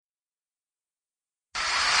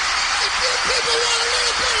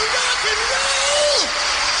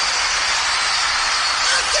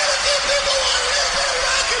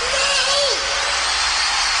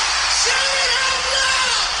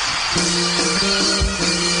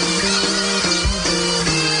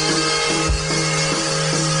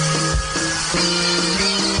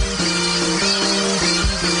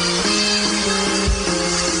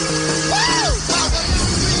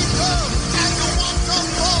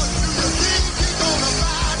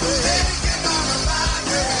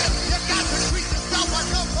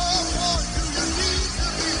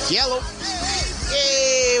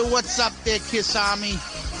what's up there, Kiss Army?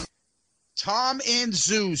 Tom and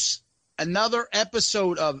Zeus, another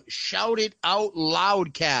episode of Shout It Out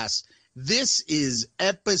Loudcast. This is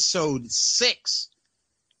episode 6,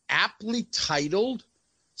 aptly titled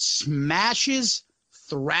Smashes,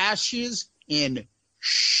 Thrashes, and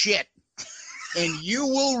Shit. And you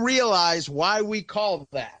will realize why we call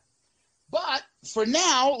that. But for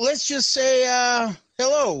now, let's just say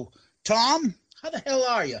hello. Tom, how the hell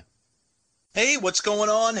are you? Hey, what's going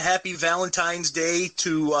on? Happy Valentine's Day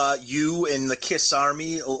to you and the Kiss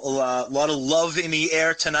Army. A lot of love in the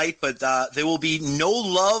air tonight, but there will be no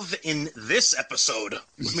love in this episode.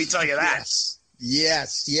 Let me tell you that.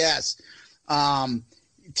 Yes.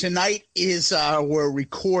 Tonight is we're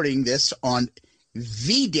recording this on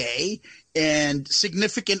V-Day, and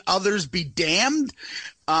significant others be damned.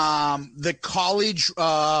 The college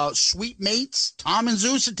sweet mates, Tom and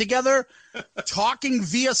Zeus, are together talking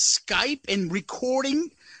via Skype and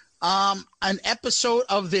recording an episode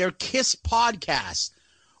of their Kiss podcast.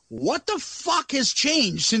 What the fuck has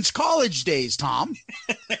changed since college days, Tom?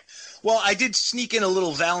 Well, I did sneak in a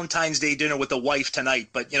little Valentine's Day dinner with the wife tonight,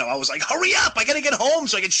 but, I was like, hurry up! I gotta get home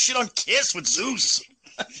so I can shit on Kiss with Zeus.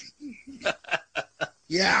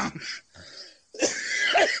 Yeah.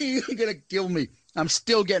 You're going to kill me. I'm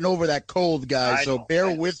still getting over that cold, guys, so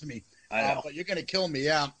bear with me. I know. But you're going to kill me,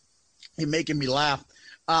 yeah. You're making me laugh.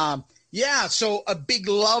 So a big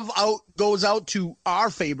love goes out to our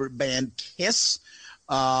favorite band, Kiss.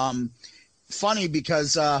 Funny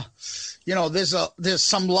because, there's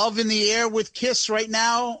some love in the air with Kiss right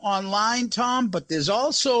now online, Tom, but there's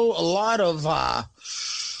also a lot of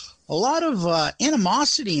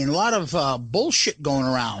animosity and a lot of bullshit going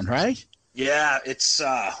around, right? Yeah, it's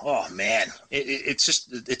oh man, it's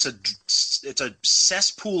a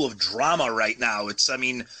cesspool of drama right now. We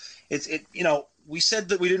said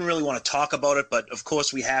that we didn't really want to talk about it, but of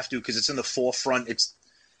course we have to because it's in the forefront. It's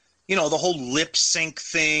the whole lip sync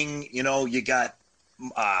thing. You got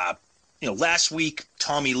last week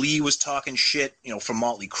Tommy Lee was talking shit, from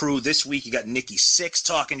Motley Crue. This week you got Nikki Sixx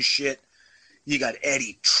talking shit. You got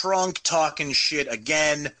Eddie Trunk talking shit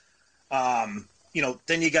again.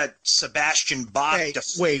 Then you got Sebastian Bach. Hey,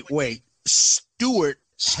 wait. Stewart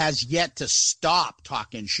has yet to stop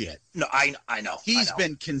talking shit. No, I know. He's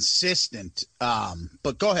been consistent.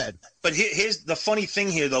 But go ahead. But here's the funny thing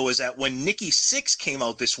here, though, is that when Nikki Sixx came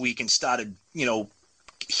out this week and started,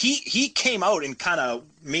 he came out and kind of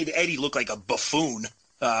made Eddie look like a buffoon.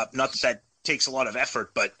 Not that takes a lot of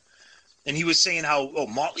effort, and he was saying how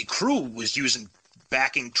Motley Crue was using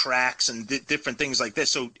backing tracks and different things like this.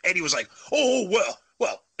 So Eddie was like, "Oh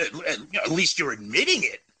well, at least you're admitting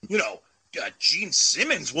it." Gene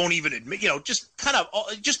Simmons won't even admit. Just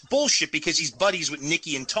bullshit because he's buddies with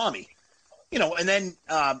Nikki and Tommy. And then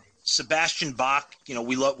Sebastian Bach.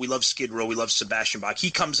 We love Skid Row. We love Sebastian Bach.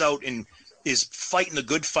 He comes out and is fighting the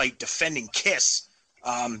good fight, defending Kiss.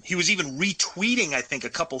 He was even retweeting, I think, a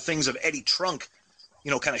couple things of Eddie Trunk.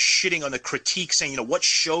 Kind of shitting on the critique, saying, what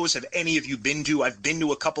shows have any of you been to? I've been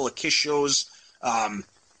to a couple of Kiss shows. I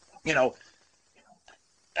don't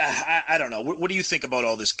know. What do you think about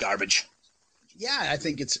all this garbage? Yeah, I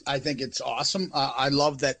think it's awesome. I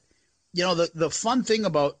love that. The fun thing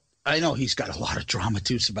about, I know he's got a lot of drama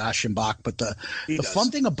too, Sebastian Bach, but the fun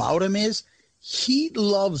thing about him is he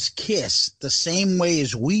loves Kiss the same way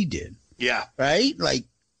as we did. Yeah. Right? Like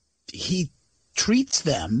he treats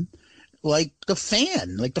them like the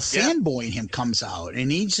fanboy in him comes out,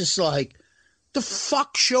 and he's just like, the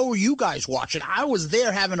fuck show are you guys watching? I was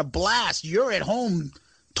there having a blast. You're at home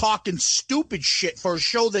talking stupid shit for a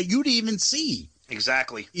show that you didn't even see.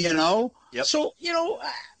 Exactly. Yep. So,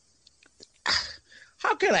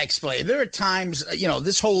 how can I explain? There are times,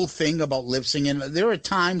 this whole thing about lip syncing, there are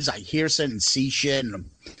times I hear something and see shit, and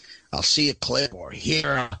I'll see a clip or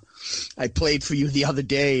hear. I played for you the other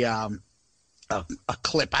day a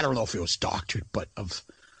clip, I don't know if it was doctored, but of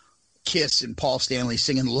Kiss and Paul Stanley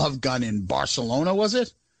singing Love Gun in Barcelona, was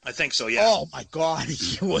it? I think so, yeah. Oh, my God.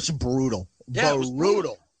 It was brutal. Yeah,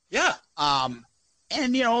 brutal. Yeah. And,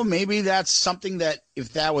 maybe that's something that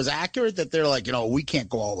if that was accurate, that they're like, we can't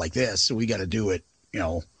go out like this. So we got to do it.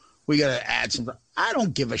 We got to add some. I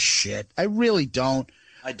don't give a shit. I really don't.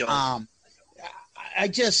 I don't. I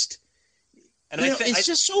just. And it's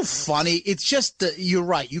just so funny. It's just you're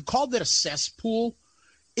right. You called it a cesspool.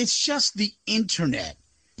 It's just the internet.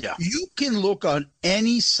 Yeah. You can look on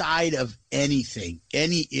any side of anything,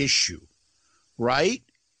 any issue, right?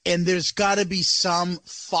 And there's got to be some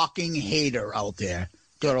fucking hater out there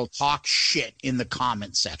that'll talk shit in the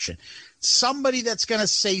comment section. Somebody that's going to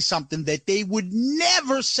say something that they would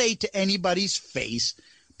never say to anybody's face,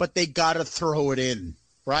 but they got to throw it in.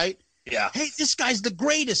 right? Yeah. Hey, this guy's the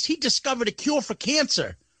greatest. He discovered a cure for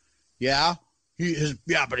cancer. Yeah.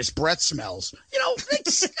 But his breath smells. You know,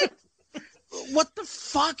 what the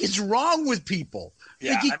fuck is wrong with people?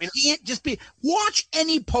 Yeah, Like, you can't just be. Watch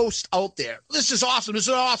any post out there. This is awesome. This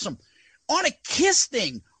is awesome. On a Kiss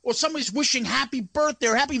thing, or somebody's wishing happy birthday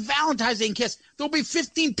or happy Valentine's Day and Kiss, there'll be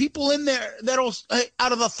 15 people in there that'll,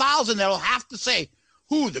 out of 1,000, that'll have to say,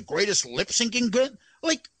 who, the greatest lip syncing good?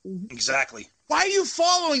 Like, exactly. Why are you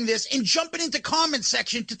following this and jumping into comment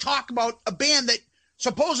section to talk about a band that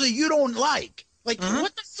supposedly you don't like? Like,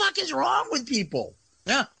 what the fuck is wrong with people?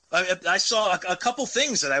 Yeah. I saw a couple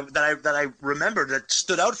things that I remembered that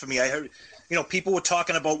stood out for me. I heard, people were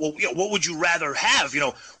talking about, well, what would you rather have?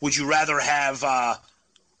 Would you rather have,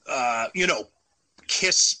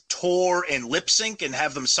 Kiss tour and lip sync and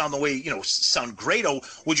have them sound the way, sound great? Or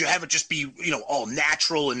would you have it just be, all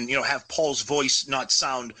natural and, have Paul's voice not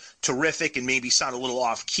sound terrific and maybe sound a little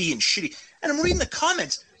off key and shitty? And I'm reading the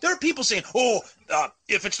comments. There are people saying,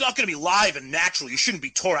 if it's not going to be live and natural, you shouldn't be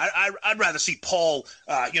touring. I'd rather see Paul,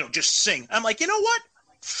 just sing. I'm like, you know what?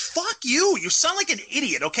 Fuck you. You sound like an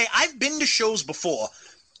idiot, okay? I've been to shows before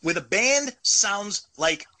where the band sounds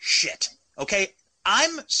like shit, okay?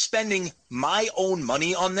 I'm spending my own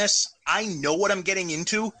money on this. I know what I'm getting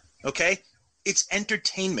into, okay? It's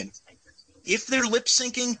entertainment. If they're lip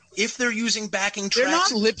syncing, if they're using backing tracks. They're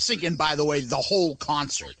not lip syncing, by the way, the whole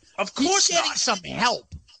concert. Of course He's getting some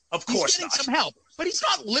help. Of course he's getting some help, but he's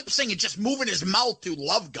not lip syncing, just moving his mouth to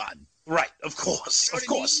Love Gun. Right, of course, you know of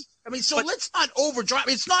course. I mean, let's not overdrive.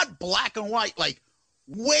 It's not black and white, like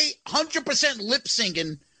 100% lip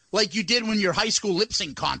syncing like you did when your high school lip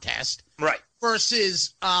sync contest. Right.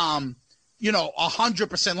 Versus, 100%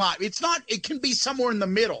 live. It's not. It can be somewhere in the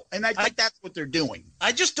middle, and I think that's what they're doing.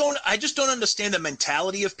 I just don't understand the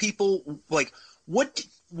mentality of people. Like, what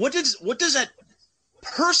does that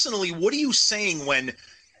personally? What are you saying when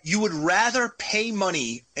you would rather pay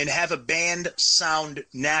money and have a band sound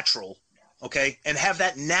natural, okay, and have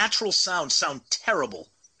that natural sound terrible,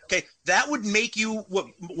 okay? That would make you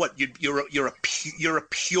what? You're a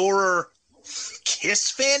purer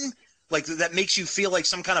Kiss fan. Like, that makes you feel like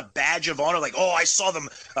some kind of badge of honor. Like, I saw them.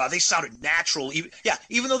 They sounded natural.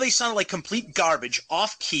 Even though they sounded like complete garbage,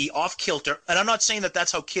 off key, off kilter. And I'm not saying that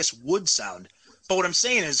that's how Kiss would sound. But what I'm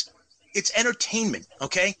saying is, it's entertainment,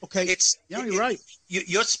 okay? Okay. You're right.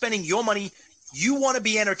 You're spending your money. You want to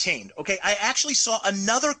be entertained, okay? I actually saw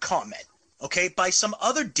another comment, okay, by some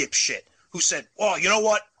other dipshit who said, you know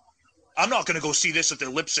what? I'm not going to go see this if they're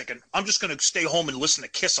lip syncing. I'm just going to stay home and listen to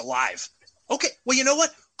Kiss Alive. Okay, well, you know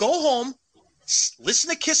what? Go home, listen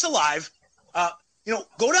to Kiss Alive,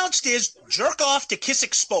 go downstairs, jerk off to Kiss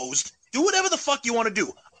Exposed, do whatever the fuck you want to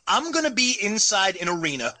do. I'm going to be inside an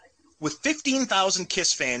arena with 15,000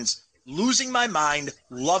 Kiss fans, losing my mind,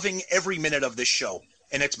 loving every minute of this show.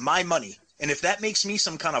 And it's my money. And if that makes me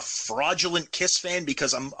some kind of fraudulent Kiss fan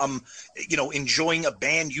because I'm enjoying a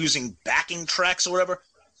band using backing tracks or whatever,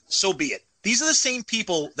 so be it. These are the same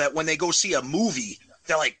people that when they go see a movie,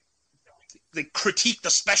 they're like, they critique the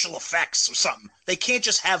special effects or something. They can't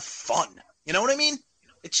just have fun. You know what I mean?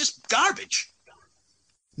 It's just garbage.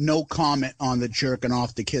 No comment on the jerking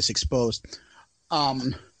off the Kiss Exposed.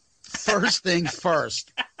 First thing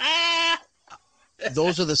first.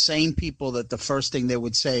 Those are the same people that the first thing they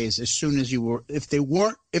would say is, as soon as you were, if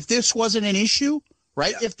this wasn't an issue,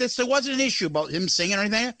 right? Yeah. If there wasn't an issue about him singing or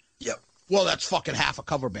anything, yep. Well, that's fucking half a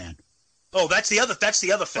cover band. Oh, that's the other thing.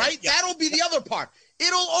 Right? Yep. That'll be the other part.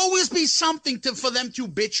 It'll always be something for them to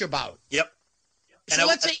bitch about. Yep. So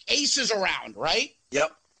let's say Ace is around, right? Yep.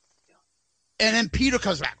 And then Peter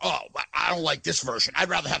comes back. Oh, I don't like this version. I'd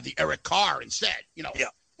rather have the Eric Carr instead. Yeah.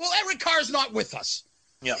 Well, Eric Carr's not with us.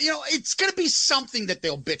 Yeah. It's going to be something that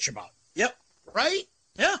they'll bitch about. Yep. Right?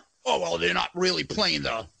 Yeah. Oh, well, they're not playing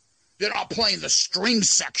the string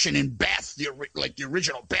section in Beth, the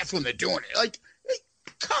original Beth when they're doing it. Like,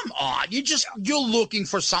 come on. You're looking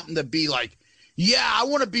for something to be like, yeah, I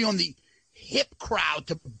want to be on the hip crowd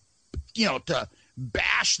to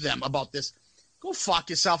bash them about this. Go fuck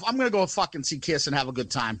yourself. I'm going to go fucking see Kiss and have a good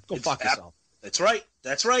time. Go fuck yourself. That's right.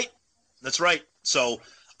 So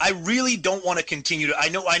I really don't want to continue to. I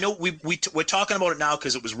know we're talking about it now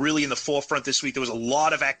because it was really in the forefront this week. There was a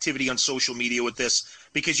lot of activity on social media with this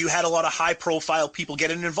because you had a lot of high-profile people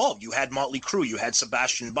getting involved. You had Motley Crue. You had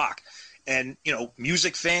Sebastian Bach. And,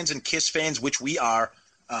 music fans and Kiss fans, which we are,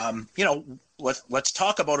 let's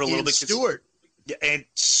talk about it a little bit. Stewart. And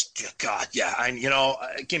God, yeah,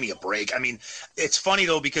 give me a break. I mean, it's funny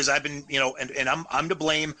though because I've been, and I'm to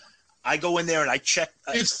blame. I go in there and I check.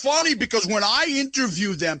 It's funny because when I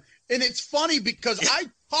interview them, and it's funny because I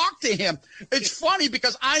talk to him. It's funny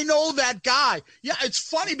because I know that guy. Yeah, it's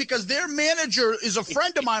funny because their manager is a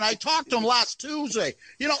friend of mine. I talked to him last Tuesday.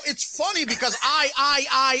 You know, it's funny because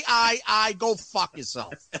I go fuck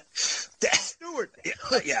yourself. Stewart.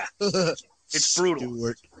 Yeah. It's brutal.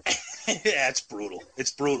 Stewart. Yeah, it's brutal.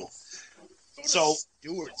 It's brutal. So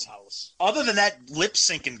Stewart's house. Other than that lip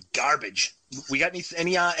syncing garbage, we got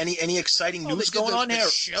any exciting news going on here?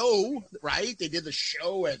 Show, right? They did the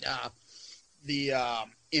show at in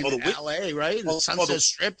LA, right? The Sunset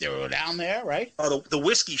Strip. They were down there, right? Oh, the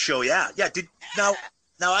whiskey show, yeah. Now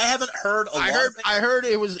I haven't heard I heard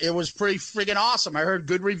it was pretty friggin' awesome. I heard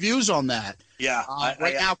good reviews on that. Yeah.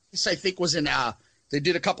 Now, I think was in they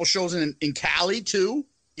did a couple shows in Cali too.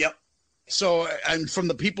 Yep. So, and from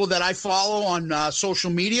the people that I follow on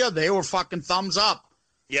social media, they were fucking thumbs up.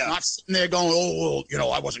 Yeah. Not sitting there going, oh, well, you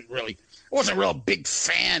know, I wasn't a real big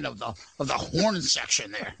fan of the horn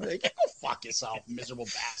section there. Like, go fuck yourself, miserable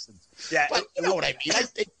bastard. Yeah. But you know what I mean?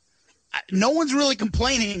 No one's really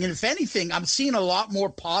complaining. And if anything, I'm seeing a lot more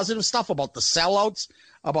positive stuff about the sellouts,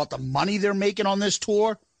 about the money they're making on this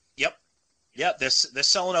tour. Yep. Yeah, they're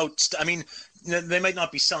selling out. I mean, they might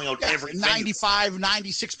not be selling out every 95,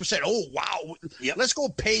 96%. Oh, wow. Yep. Let's go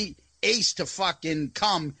pay Ace to fucking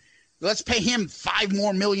come. Let's pay him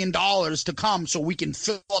 $5 million more to come so we can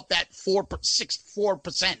fill up that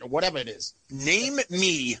 4% or whatever it is.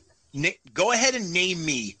 Go ahead and name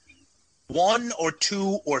me one or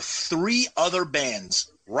two or three other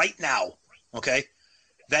bands right now, okay,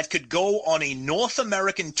 that could go on a North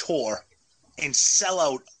American tour and sell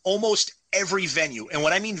out almost every venue. And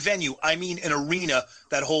when I mean venue, I mean an arena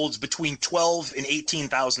that holds between 12 and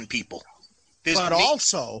 18,000 people. But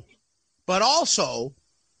also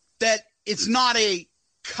that it's not a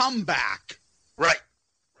comeback. Right.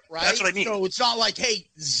 That's what I mean. So it's not like, hey,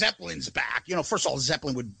 Zeppelin's back. You know, first of all,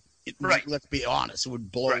 Zeppelin would, right. Let's be honest, it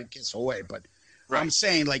would blow Kiss away. But right. I'm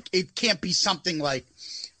saying, like, it can't be something like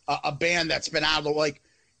a band that's been out of the, like,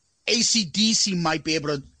 AC/DC might be able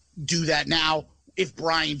to do that now if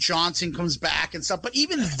Brian Johnson comes back and stuff. But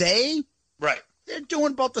even they're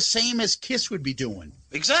doing about the same as Kiss would be doing.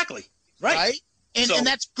 Exactly. Right? And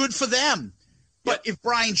that's good for them. But if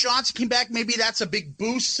Brian Johnson came back, maybe that's a big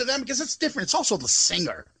boost to them because it's different. It's also the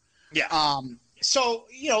singer. Yeah. So,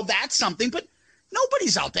 you know, that's something. But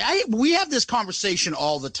nobody's out there. We have this conversation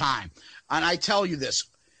all the time. And I tell you this.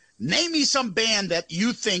 Name me some band that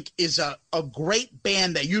you think is a great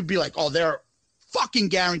band that you'd be like, oh, they're fucking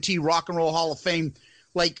guaranteed Rock and Roll Hall of Fame.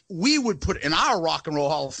 Like we would put in our Rock and Roll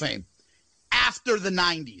Hall of Fame after the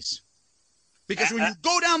 90s. Because when you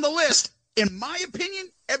go down the list, in my opinion,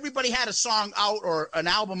 everybody had a song out or an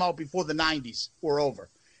album out before the 90s were over.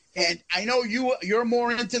 And I know you're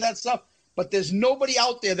more into that stuff, but there's nobody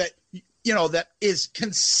out there that, you know, that is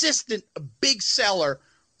consistent, a big seller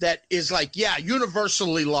that is like, yeah,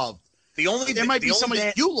 universally loved. There might be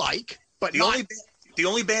somebody you like, but the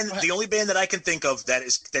only band that I can think of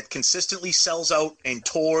that consistently sells out and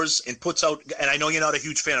tours and puts out, and I know you're not a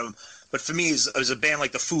huge fan of them, but for me is a band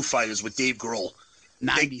like the Foo Fighters with Dave Grohl.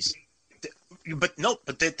 90s. But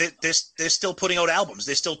they're still putting out albums.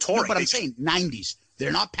 They're still touring. No, but I'm saying 90s.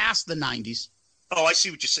 They're not past the 90s. Oh, I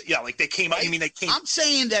see what you're saying. Yeah, like they came out. You mean they came? I'm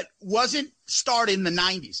saying that wasn't started in the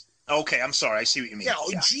 90s. Okay, I'm sorry. I see what you mean.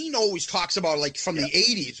 Gene always talks about like from the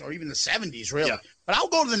 80s or even the 70s, really. Yeah. But I'll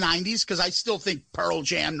go to the 90s because I still think Pearl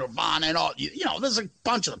Jam, Nirvana, and all. You know, there's a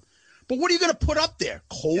bunch of them. But what are you going to put up there?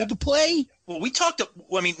 Coldplay? Yeah. Well, we talked.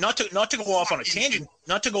 I mean, not to go off on a tangent.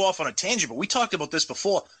 Not to go off on a tangent, but we talked about this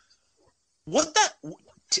before.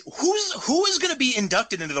 Who is going to be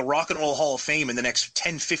inducted into the Rock and Roll Hall of Fame in the next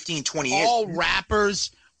 10, 15, 20 years? All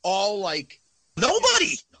rappers, all like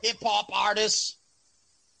nobody. Hip hop artists.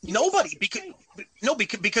 Nobody,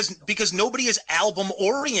 because nobody is album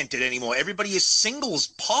oriented anymore. Everybody is singles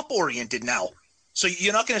pop oriented now. So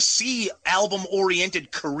you're not going to see album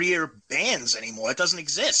oriented career bands anymore. It doesn't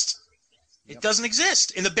exist. It doesn't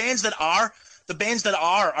exist. And the bands that are the bands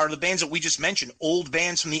that we just mentioned. Old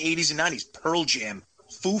bands from the 80s and 90s. Pearl Jam,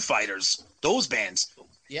 Foo Fighters, those bands.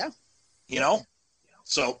 Yeah. You know.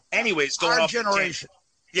 So, anyways, going our off generation.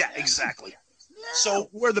 Yeah, exactly. Yeah, so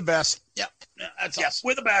we're the best. Yeah, that's us.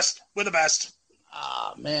 We're the best. We're the best.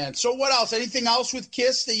 Ah, man. So what else? Anything else with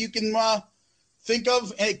Kiss that you can think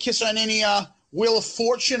of? Kiss on any Wheel of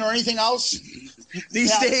Fortune or anything else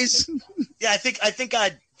these days? Yeah, I think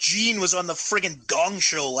Gene was on the friggin' Gong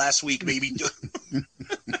Show last week, maybe.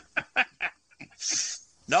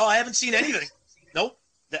 No, I haven't seen anything. Nope.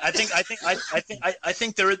 I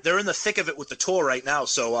think they're in the thick of it with the tour right now.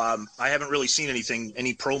 So I haven't really seen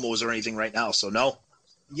any promos or anything right now. So no.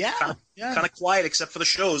 Yeah. Kind of quiet except for the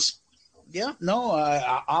shows. Yeah, no,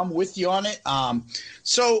 I'm with you on it.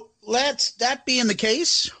 So that being the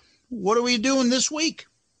case, what are we doing this week?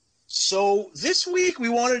 So this week we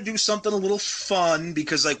wanted to do something a little fun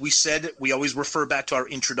because, like we said, we always refer back to our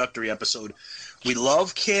introductory episode. We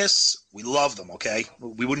love Kiss. We love them, okay?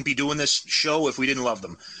 We wouldn't be doing this show if we didn't love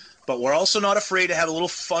them. But we're also not afraid to have a little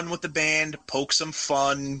fun with the band, poke some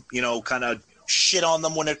fun, kind of shit on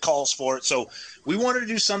them when it calls for it. So we wanted to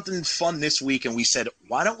do something fun this week, and we said,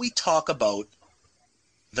 why don't we talk about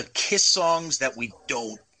the Kiss songs that we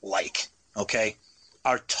don't like, okay?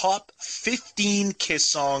 Our top 15 Kiss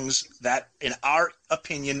songs that, in our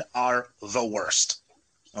opinion, are the worst,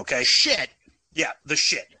 okay? Shit. Yeah, the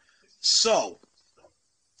shit. So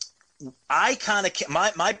I kind of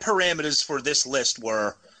my parameters for this list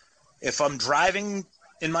were, if I'm driving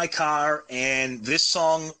in my car and this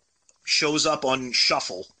song shows up on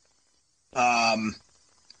shuffle,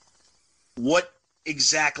 what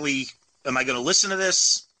exactly am I going to listen to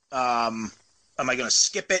this? Am I going to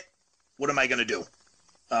skip it? What am I going to do?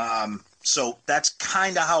 So that's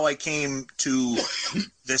kind of how I came to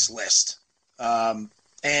this list.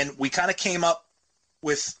 And we kind of came up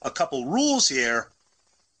with a couple rules here.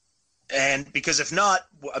 And because if not,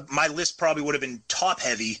 my list probably would have been top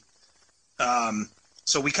heavy.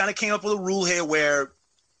 So we kind of came up with a rule here where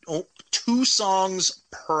 2 songs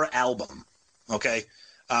per album, okay?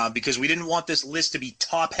 Because we didn't want this list to be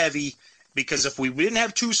top heavy, because if we didn't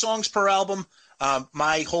have 2 songs per album,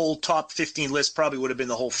 my whole top 15 list probably would have been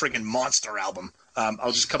the whole friggin' Monster album.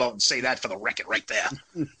 I'll just come out and say that for the record right there.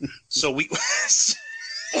 So we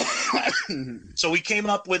came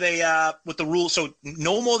up with with the rule. So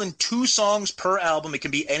no more than 2 songs per album. It can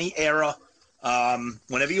be any era,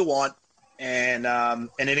 whenever you want. And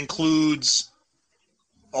it includes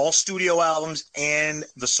all studio albums and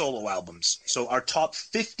the solo albums. So our top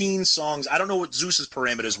 15 songs, I don't know what Zeus's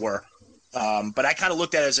parameters were, but I kind of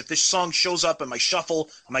looked at it as, if this song shows up in my shuffle,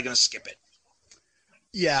 am I going to skip it?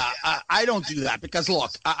 Yeah, I don't do that because, look,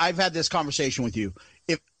 I've had this conversation with you.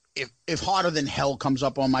 If Hotter Than Hell comes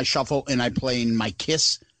up on my shuffle and I play in my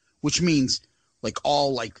Kiss, which means like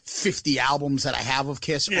all 50 albums that I have of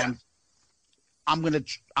Kiss, yeah. I'm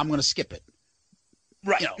gonna skip it.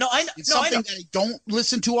 Right. No, I know. Something that I don't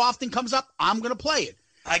listen to often comes up, I'm going to play it.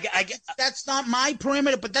 I get that's not my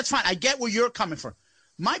parameter, but that's fine. I get where you're coming from.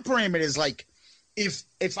 My parameter is like, if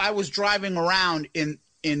I was driving around and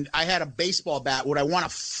I had a baseball bat, would I want to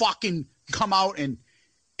fucking come out and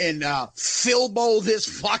filbo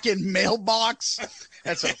this fucking mailbox?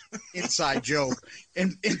 That's an inside joke.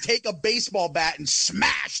 And take a baseball bat and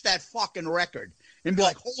smash that fucking record and be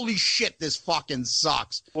like, holy shit, this fucking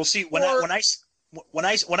sucks. Well, see, when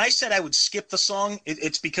I said I would skip the song,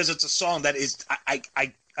 it's because it's a song that is I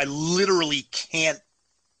literally can't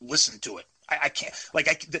listen to it. I can't,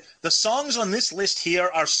 the songs on this list here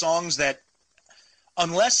are songs that,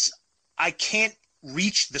 unless I can't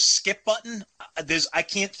reach the skip button, I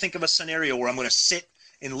can't think of a scenario where I'm going to sit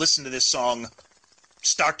and listen to this song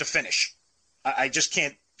start to finish. I just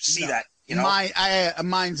can't see that.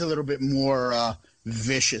 Mine's a little bit more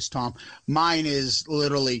vicious, Tom. Mine is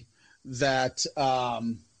literally that,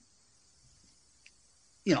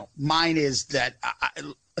 mine is that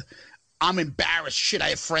I'm embarrassed. Shit, I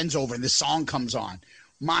have friends over and this song comes on.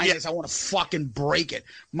 Mine is I want to fucking break it.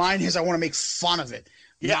 Mine is I want to make fun of it.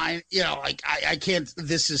 Yeah. Mine, I can't.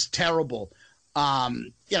 This is terrible.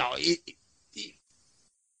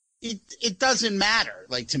 It doesn't matter,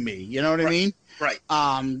 to me. You know what I mean? Right.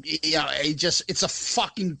 It's a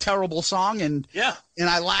fucking terrible song, and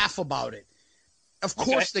I laugh about it. Of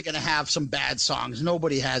course, they're going to have some bad songs.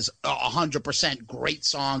 Nobody has 100% great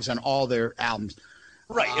songs on all their albums.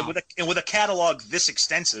 Right, and with a catalog this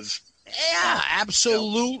extensive. Yeah,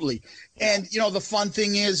 absolutely. And the fun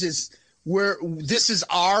thing is this is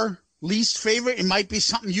our least favorite. It might be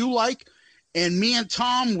something you like, and me and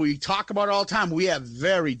Tom, we talk about it all the time. We have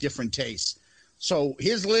very different tastes. So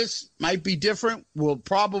his list might be different. We'll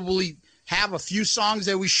probably have a few songs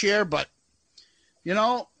that we share, but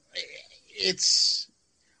we'll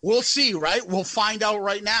see, right? We'll find out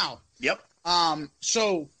right now. Yep.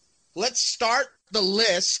 So let's start the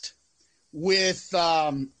list with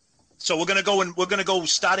so we're gonna go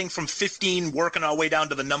starting from 15, working our way down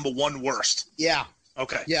to the number 1 worst. Yeah.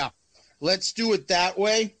 Okay. Yeah. Let's do it that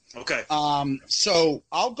way. Okay. So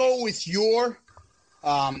I'll go with your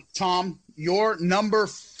Tom, your number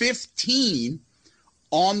 15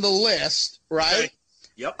 on the list, right? Okay.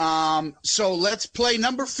 Yep. So let's play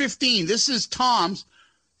number 15. This is Tom's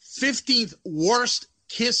 15th worst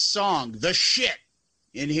Kiss song, The Shit.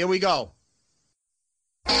 And here we go.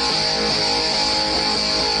 Any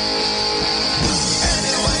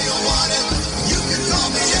way you want it.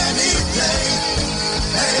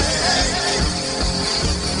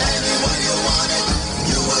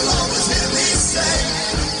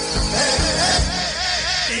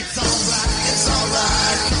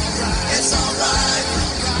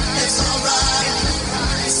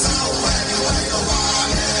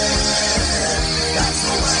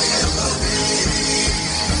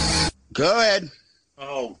 Go ahead.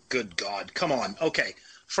 Oh, good God. Come on. Okay.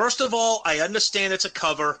 First of all, I understand it's a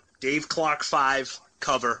cover. Dave Clark 5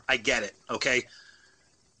 cover. I get it. Okay.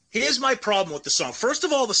 Here's my problem with the song. First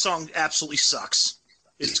of all, the song absolutely sucks.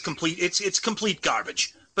 It's complete. It's complete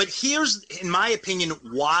garbage. But here's, in my opinion,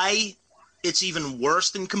 why it's even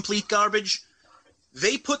worse than complete garbage.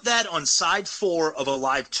 They put that on side 4 of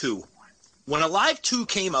Alive 2. When Alive 2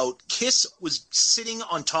 came out, Kiss was sitting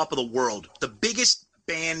on top of the world, the biggest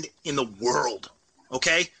band in the world.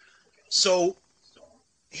 Okay? So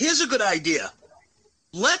here's a good idea.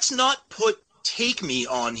 Let's not put Take Me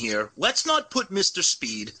on here. Let's not put Mr.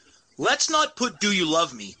 Speed. Let's not put Do You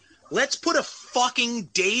Love Me. Let's put a fucking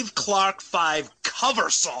Dave Clark 5 cover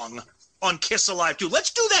song on Kiss Alive 2.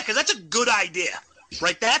 Let's do that because that's a good idea.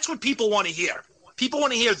 Right? That's what people want to hear. People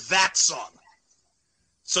want to hear that song.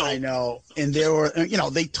 So I know. And there were,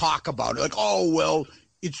 they talk about it like, oh, well,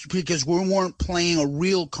 it's because we weren't playing a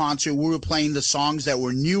real concert. We were playing the songs that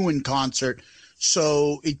were new in concert.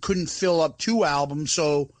 So it couldn't fill up 2 albums.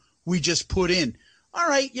 So we just put in. All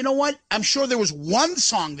right, you know what? I'm sure there was one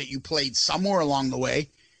song that you played somewhere along the way.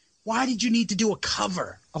 Why did you need to do a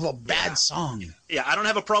cover of a bad song? Yeah, I don't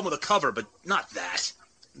have a problem with a cover, but not that.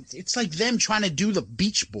 It's like them trying to do the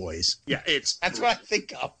Beach Boys. Yeah, that's what I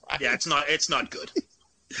think of. Right? Yeah, it's not good.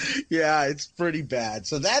 Yeah, it's pretty bad.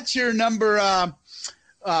 So that's your number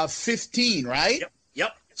 15, right?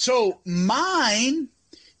 Yep. So mine,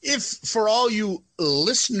 if for all you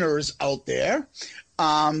listeners out there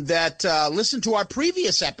that listen to our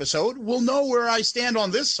previous episode, will know where I stand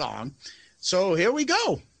on this song. So here we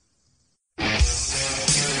go.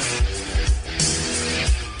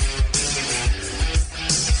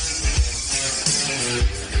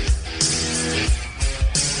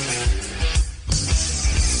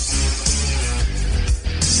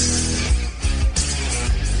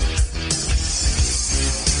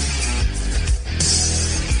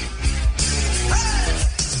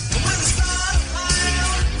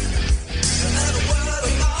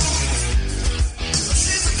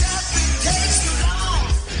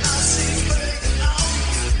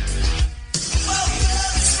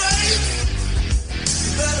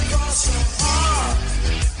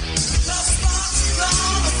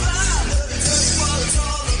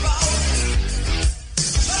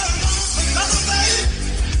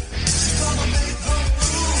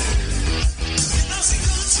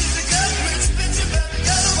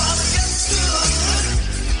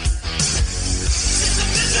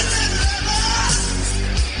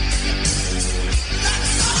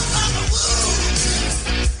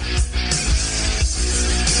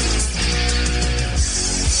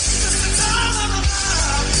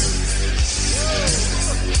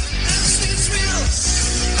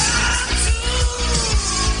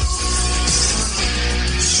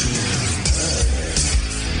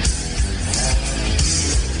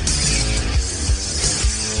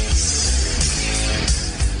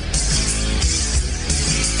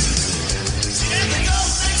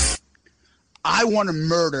 I want to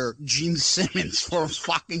murder Gene Simmons for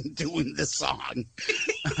fucking doing this song.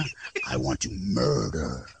 I want to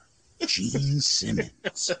murder Gene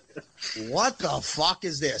Simmons. What the fuck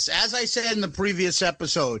is this? As I said in the previous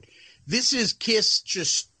episode, this is Kiss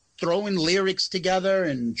just throwing lyrics together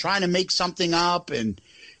and trying to make something up, and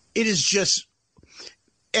it is just.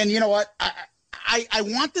 And you know what? I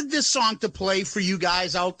wanted this song to play for you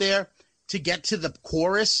guys out there to get to the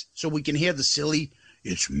chorus so we can hear the silly,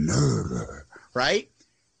 it's murder, right?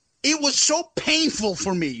 It was so painful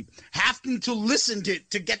for me having to listen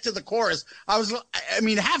to get to the chorus.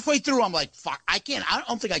 Halfway through, I'm like, fuck, I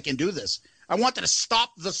don't think I can do this. I wanted to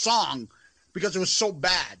stop the song because it was so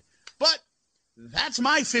bad. But that's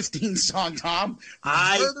my 15 song, Tom.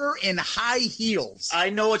 Murder in High Heels. I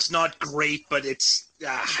know it's not great, but it's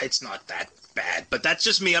not that bad. But that's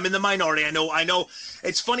just me. I'm in the minority. I know.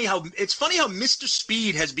 It's funny how Mr.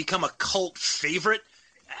 Speed has become a cult favorite.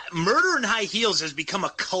 Murder in High Heels has become a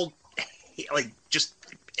cult, just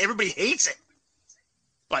everybody hates it.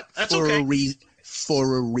 But that's okay.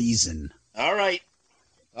 For a reason. All right.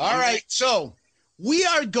 All right. So we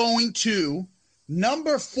are going to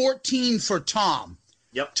number 14 for Tom.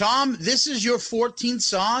 Yep. Tom, this is your 14th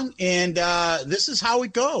song, and this is how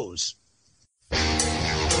it goes.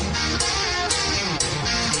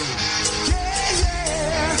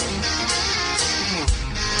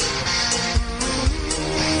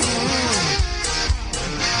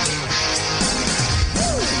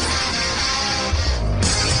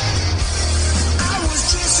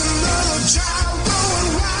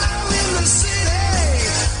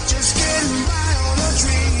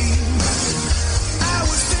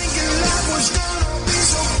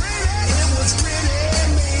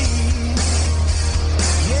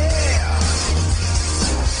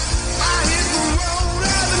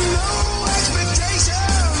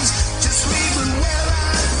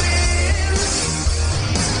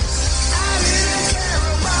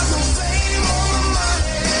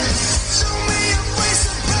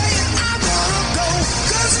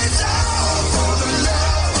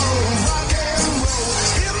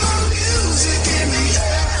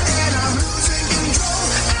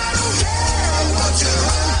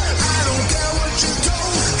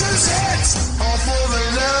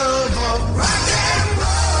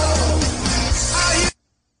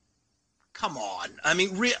 I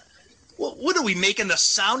mean, what are we making the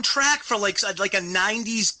soundtrack for like a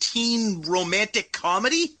 90s teen romantic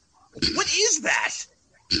comedy? What is that?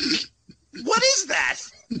 What is that?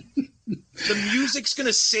 The music's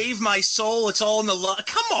gonna save my soul. It's all in the love.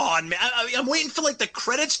 Come on, man. I'm waiting for like the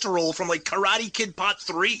credits to roll from like Karate Kid Part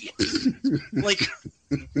 3. Like,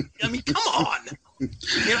 I mean, come on.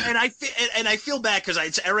 You know, and I feel bad because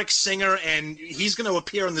it's Eric Singer, and he's going to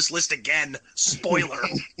appear on this list again. Spoiler.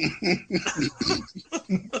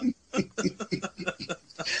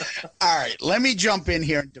 All right, let me jump in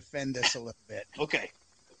here and defend this a little bit. Okay.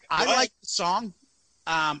 I like the song.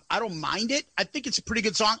 I don't mind it. I think it's a pretty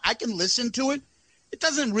good song. I can listen to it. It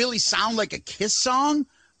doesn't really sound like a Kiss song,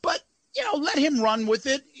 but, you know, let him run with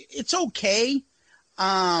it. It's okay.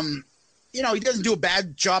 You know, he doesn't do a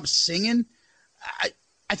bad job singing.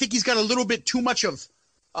 I think he's got a little bit too much of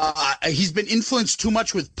he's been influenced too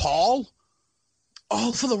much with Paul.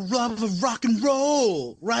 All for the love of rock and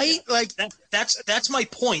roll, right? Like that's my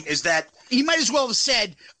point, is that he might as well have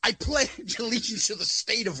said, I pledge allegiance to the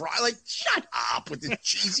state of rock. Like, shut up with this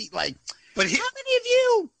cheesy, like, but how many of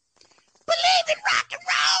you believe in rock and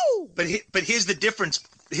roll? But here's the difference.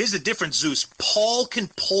 Here's the difference, Zeus. Paul can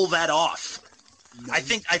pull that off. No. I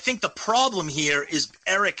think the problem here is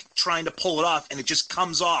Eric trying to pull it off, and it just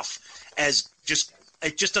comes off as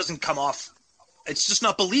it just doesn't come off. It's just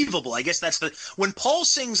not believable. I guess that's when Paul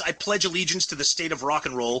sings "I pledge allegiance to the state of rock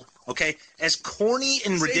and roll." Okay, as corny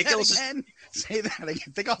and ridiculous. Say that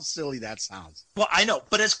again. Think how silly that sounds. Well, I know,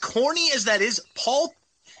 but as corny as that is, Paul,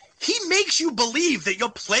 he makes you believe that you're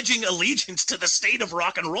pledging allegiance to the state of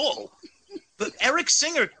rock and roll. But Eric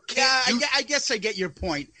Singer can't. Yeah, I guess I get your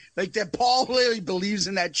point. Like that, Paul really believes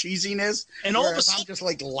in that cheesiness, and all of a sudden, I'm just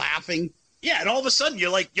like laughing. Yeah, and all of a sudden,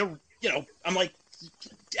 I'm like,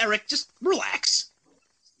 Eric, just relax.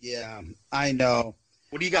 Yeah, I know.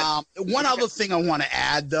 What do you got? One other thing I want to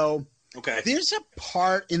add, though. Okay. There's a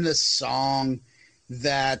part in the song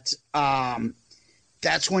that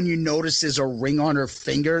that's when you notice there's a ring on her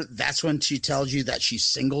finger. That's when she tells you that she's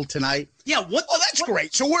single tonight. Yeah, what? Oh, that's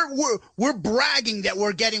great. So we're bragging that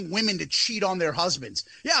we're getting women to cheat on their husbands.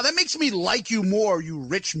 Yeah, that makes me like you more, you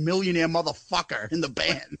rich millionaire motherfucker in the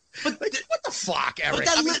band. But like, what the fuck, Eric?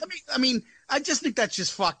 I mean, I just think that's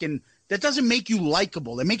just fucking. That doesn't make you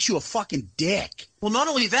likable. It makes you a fucking dick. Well, not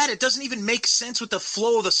only that, it doesn't even make sense with the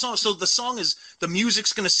flow of the song. So the song is, the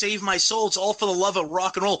music's going to save my soul. It's all for the love of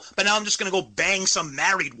rock and roll. But now I'm just going to go bang some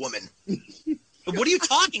married woman. What are you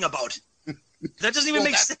talking about? That doesn't even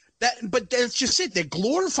make sense. But that's just it. They're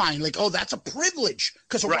glorifying, like, oh, that's a privilege.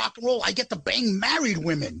 Because of rock and roll, I get to bang married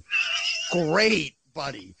women. Great,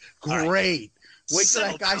 buddy. Great. Right. Wait till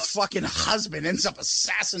that guy's fucking husband ends up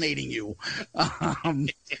assassinating you.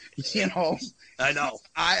 You know. I know.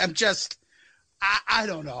 I'm just, I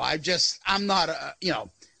don't know. I'm not,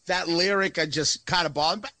 that lyric I just kind of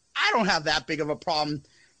bothered. But I don't have that big of a problem.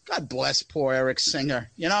 God bless poor Eric Singer,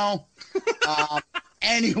 you know.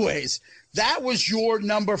 Anyways, that was your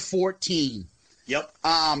number 14. Yep.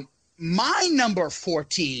 My number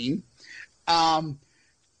 14,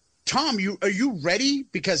 Tom, are you ready?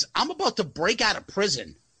 Because I'm about to break out of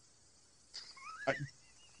prison.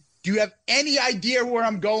 Do you have any idea where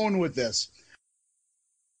I'm going with this?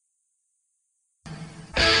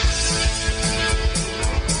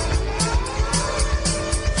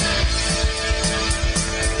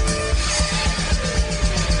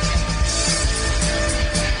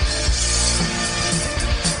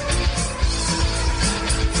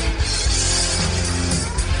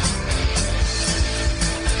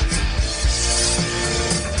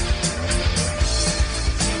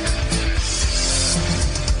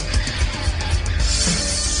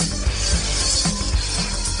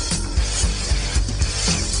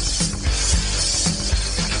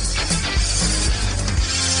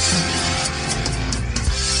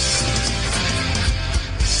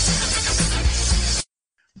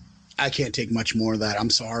 I can't take much more of that. I'm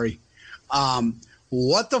sorry.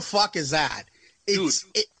 What the fuck is that?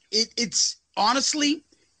 It's honestly,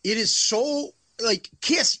 it is so like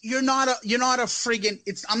Kiss. You're not a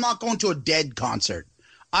friggin'. I'm not going to a Dead concert.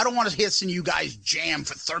 I don't want to listen to you guys jam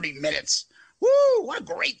for 30 minutes. Woo! What a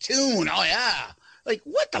great tune. Oh yeah. Like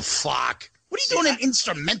what the fuck? What are you doing an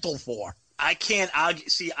instrumental for? I can't argue.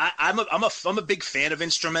 See, I'm a big fan of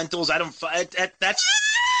instrumentals. I don't.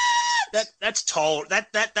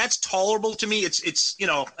 That's tolerable to me. It's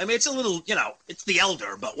I mean, it's a little, it's the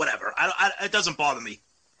Elder, but whatever. It doesn't bother me.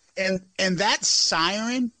 And that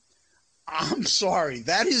siren, I'm sorry,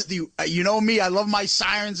 that is the you know me, I love my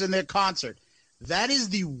sirens in their concert. That is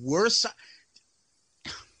the worst.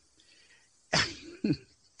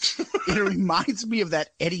 It reminds me of that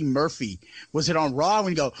Eddie Murphy. Was it on Raw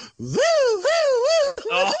when you go, woo, woo, woo?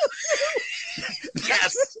 Oh.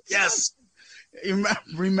 Yes.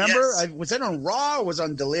 Remember? Yes. Was that on Raw or was it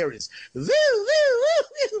on Delirious? Woo, woo, woo,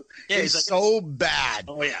 woo. Yeah, it's like, so bad.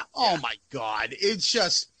 Oh, yeah. Oh, my God. It's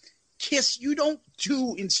just, Kiss, you don't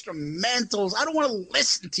do instrumentals. I don't want to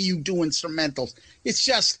listen to you do instrumentals. It's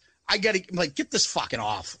just, I got to, like, get this fucking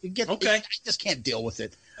off. Okay. I just can't deal with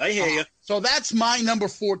it. I hear you. So that's my number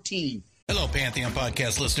 14. Hello, Pantheon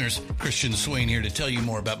Podcast listeners. Christian Swain here to tell you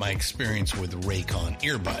more about my experience with Raycon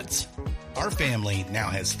earbuds. Our family now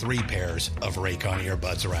has 3 pairs of Raycon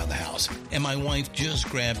earbuds around the house, and my wife just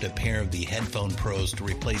grabbed a pair of the Headphone Pros to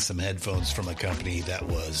replace some headphones from a company that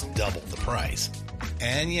was double the price.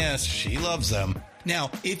 And yes, she loves them. Now,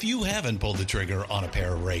 if you haven't pulled the trigger on a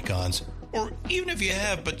pair of Raycons, or even if you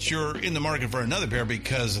have, but you're in the market for another pair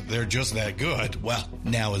because they're just that good, well,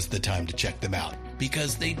 now is the time to check them out,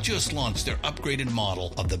 because they just launched their upgraded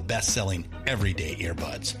model of the best-selling everyday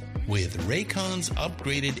earbuds. With Raycon's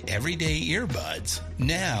upgraded everyday earbuds,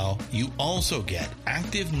 now you also get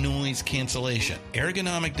active noise cancellation,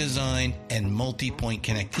 ergonomic design, and multi-point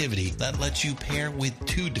connectivity that lets you pair with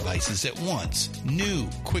 2 devices at once. New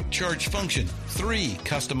quick charge function, 3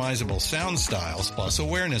 customizable sound styles, plus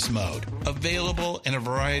awareness mode. Available in a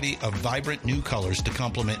variety of vibrant new colors to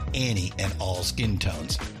complement any and all skin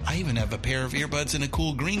tones. I even have a pair of earbuds in a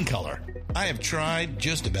cool green color. I have tried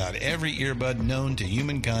just about every earbud known to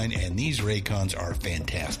humankind, and these Raycons are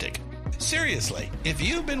fantastic. Seriously, if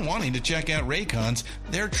you've been wanting to check out Raycons,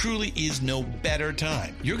 there truly is no better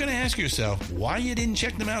time. You're going to ask yourself why you didn't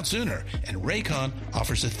check them out sooner, and Raycon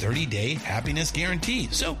offers a 30-day happiness guarantee.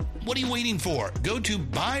 So what are you waiting for? Go to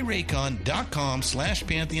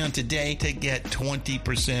buyraycon.com/Pantheon today to get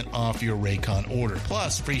 20% off your Raycon order,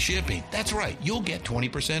 plus free shipping. That's right, you'll get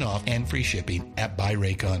 20% off and free shipping at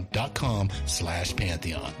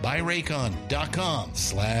buyraycon.com/Pantheon.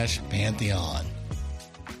 buyraycon.com/Pantheon.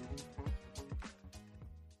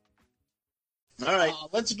 All right.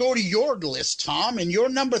 Let's go to your list, Tom, and your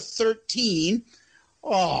number 13.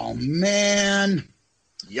 Oh, man.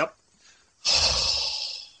 Yep.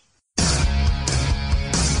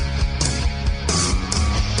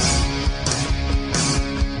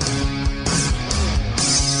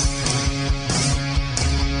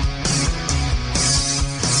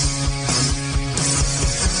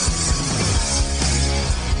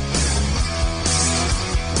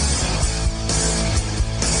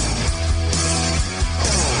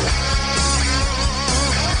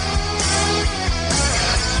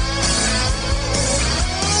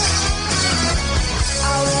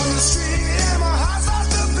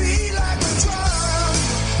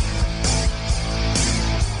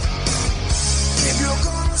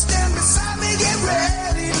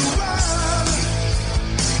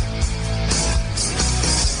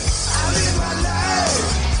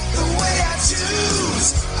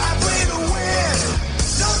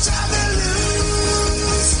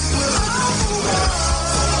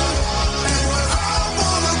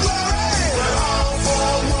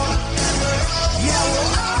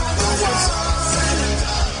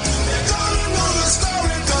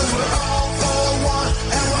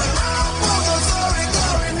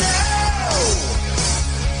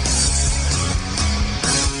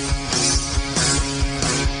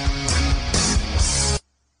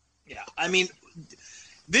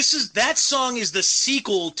 That song is the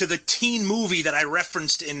sequel to the teen movie that I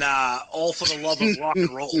referenced in All for the Love of Rock and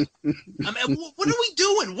Roll. I mean, what are we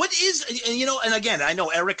doing? What is, and again, I know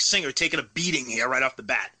Eric Singer taking a beating here right off the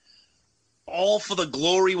bat. All for the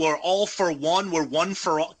glory, we're all for one, we're one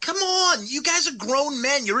for all. Come on, you guys are grown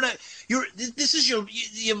men. This is your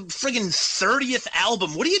friggin' 30th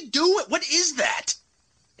album. What are you doing? What is that?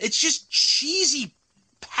 It's just cheesy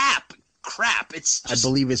pap. Crap. It's just, I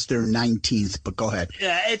believe it's their 19th, but go ahead.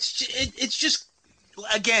 Yeah, it's just,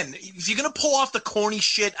 again, if you're going to pull off the corny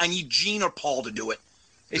shit, I need Gene or Paul to do it.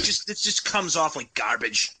 It just comes off like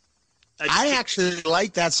garbage. I actually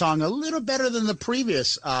like that song a little better than the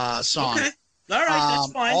previous song. Okay. All right,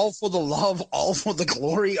 that's fine. All for the love, all for the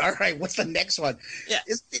glory. All right, what's the next one? Yeah.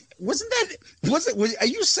 Are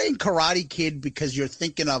you saying Karate Kid because you're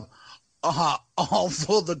thinking of all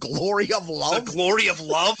for the glory of love? The glory of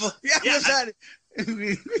love? Yeah, is that how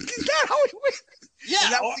it went? Yeah.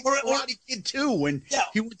 And that was Karate Kid too, when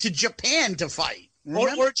he went to Japan to fight.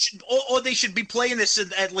 Or they should be playing this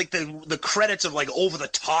at like the credits of like Over the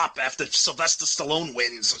Top after Sylvester Stallone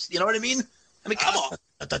wins. You know what I mean? I mean, come on.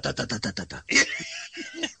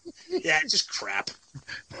 Yeah, it's just crap.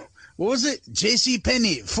 What was it? J.C.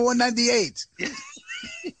 Penney, $4.98.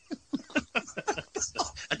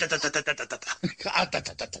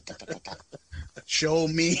 Show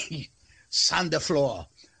me Sandaflor.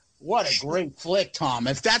 What a great flick, Tom.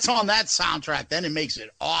 If that's on that soundtrack, then it makes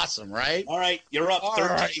it awesome, right? All right, you're up. All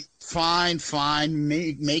 13. right, fine.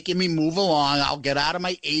 Making me move along. I'll get out of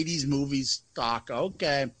my 80s movies stock.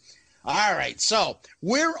 Okay. All right, so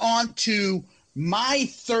we're on to my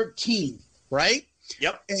 13th, right?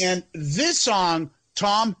 Yep. And this song,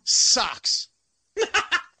 Tom, sucks.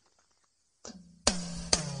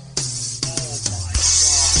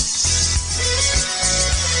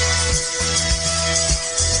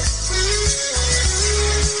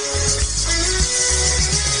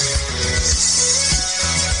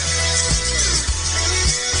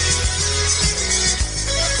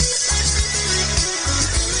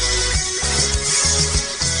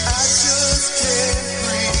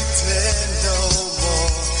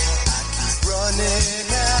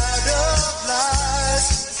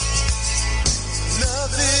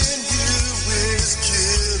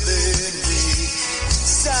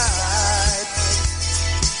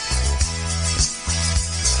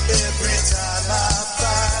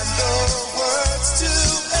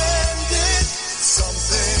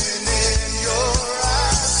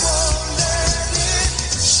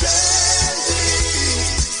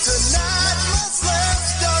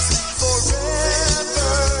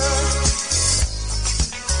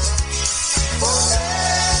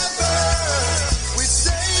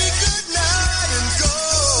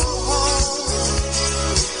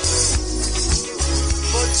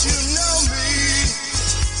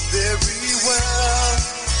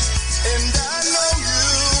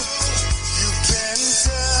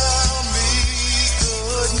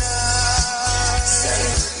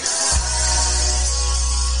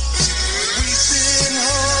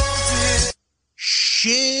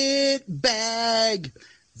 Shitbag.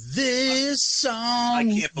 This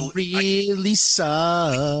song really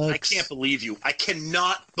sucks. I can't believe you. I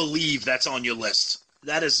cannot believe that's on your list.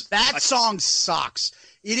 That song sucks.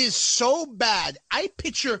 It is so bad. I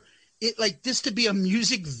picture it like this to be a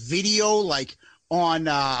music video, like on.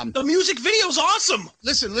 The music video's awesome.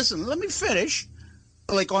 Listen. Let me finish.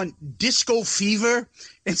 Like on Disco Fever,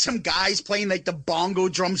 and some guys playing like the bongo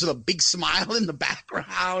drums with a big smile in the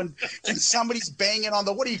background, and somebody's banging on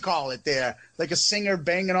the, what do you call it there? Like a singer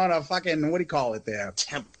banging on a fucking, what do you call it there?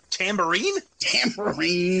 Tambourine?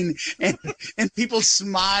 Tambourine, and people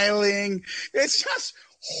smiling. It's just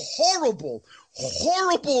horrible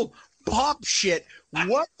pop shit.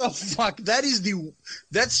 What the fuck? That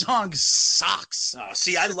song sucks.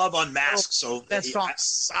 See, I love Unmasked, so that song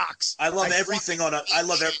sucks. I love everything on it. I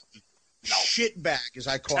love every shitbag, as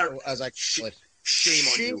I call it. Shame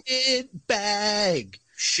on you. Shitbag.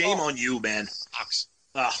 Shame on you, man. Sucks.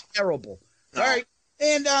 No. Terrible. All right,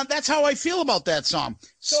 and that's how I feel about that song.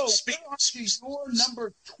 So, your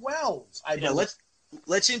number 12.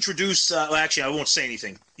 Let's introduce. Well, actually, I won't say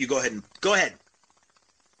anything. You go ahead. Go ahead.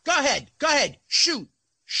 Shoot.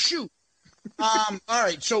 All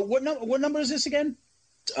right. So what number is this again?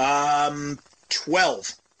 12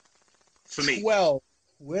 for me. 12.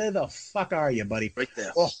 Where the fuck are you, buddy? Right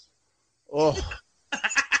there. Oh.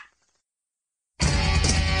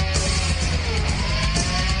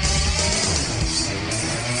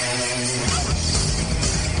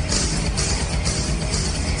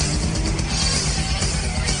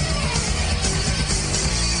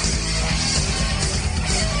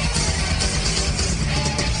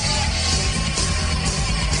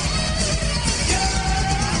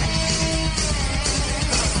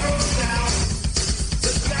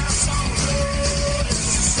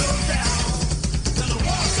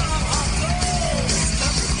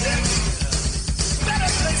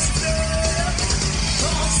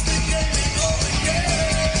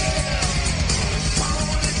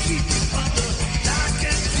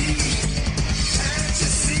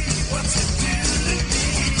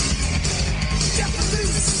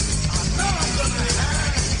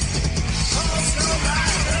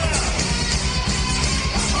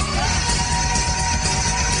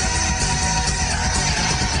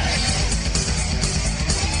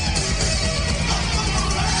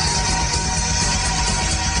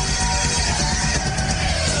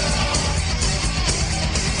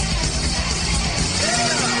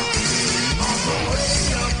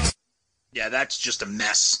 Yeah, that's just a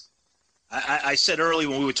mess. I said earlier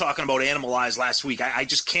when we were talking about Animalize last week, I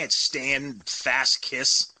just can't stand Fast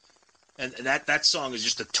Kiss. And that song is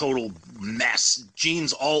just a total mess.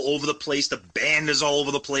 Gene's all over the place. The band is all over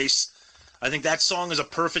the place. I think that song is a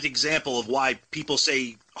perfect example of why people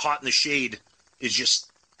say Hot in the Shade is just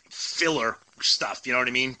filler stuff. You know what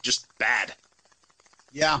I mean? Just bad.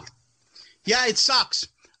 Yeah, it sucks.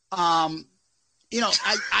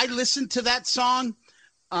 I listened to that song,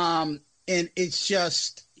 and it's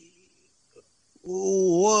just,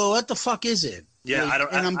 whoa, what the fuck is it? Yeah,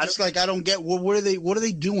 like, I'm just like, I don't get what are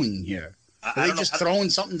they doing here? Are they just throwing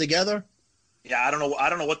something together? Yeah, I don't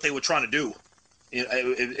know what they were trying to do.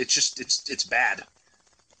 It's bad.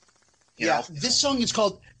 You know? This song is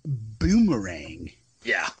called Boomerang.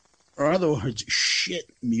 Yeah. Or in other words, shit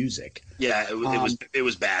music. Yeah, it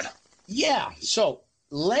was bad. Yeah, so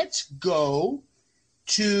let's go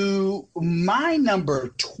to my number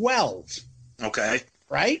 12. Okay.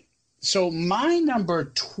 Right? So my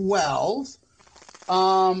number 12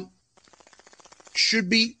 should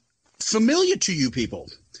be familiar to you people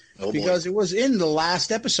because it was in the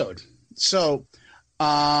last episode. So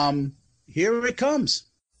here it comes.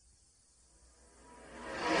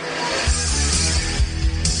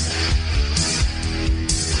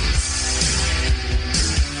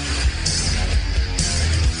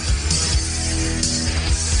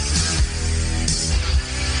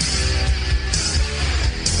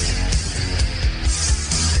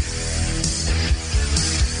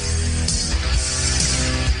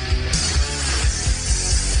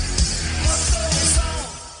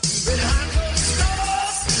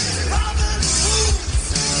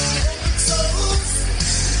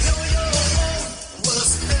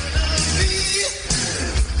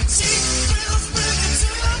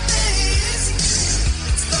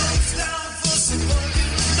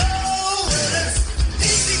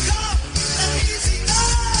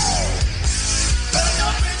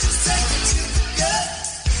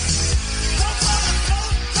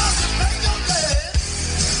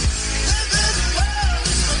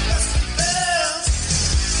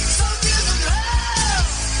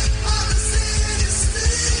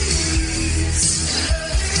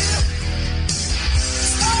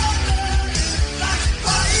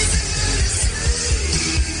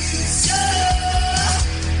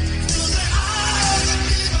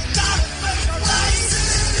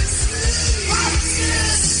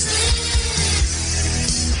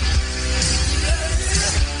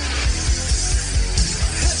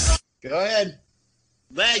 Go ahead.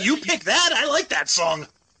 You pick that. I like that song.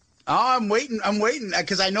 Oh, I'm waiting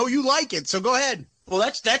because I know you like it. So go ahead. Well,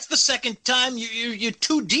 that's the second time you're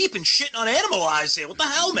too deep and shitting on Animal Eyes here. What the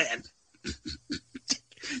hell, man?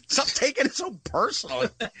 Stop taking it so personal.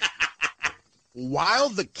 While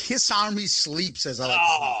the Kiss Army sleeps, as I like to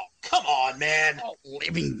say. Come on, man. Oh,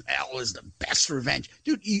 living hell is the best revenge.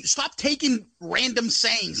 Dude, you stop taking random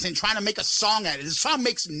sayings and trying to make a song out of it. This song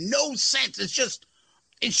makes no sense. It's just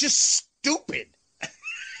stupid.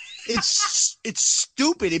 It's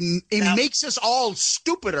stupid. It makes us all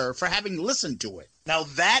stupider for having listened to it. Now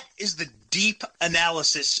that is the deep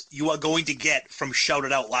analysis you are going to get from Shout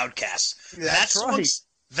It Out Loudcast. That's right.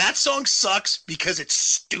 That song sucks because it's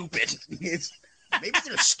stupid. Maybe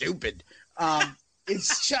they're stupid.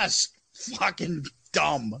 It's just fucking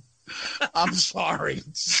dumb. I'm sorry.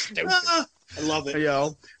 It's stupid. I love it. You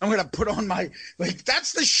know, I'm going to put on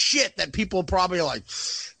that's the shit that people probably like,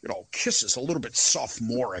 Kiss is a little bit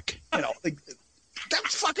sophomoric. That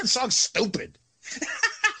fucking song's stupid.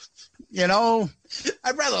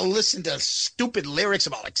 I'd rather listen to stupid lyrics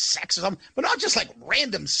about sex or something, but not just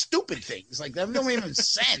random stupid things. That don't even make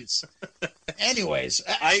sense. Anyways.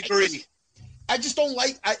 I agree. I just don't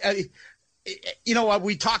like,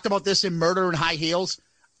 we talked about this in Murder in High Heels.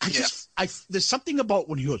 There's something about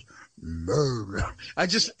when he goes, murder.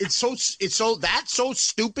 It's so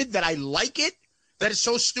stupid that I like it. That is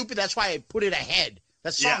so stupid. That's why I put it ahead.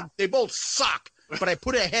 That song, They both suck, but I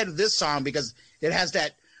put it ahead of this song because it has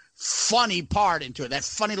that funny part into it, that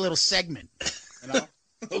funny little segment.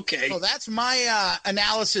 Okay. So that's my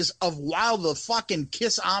analysis of While the fucking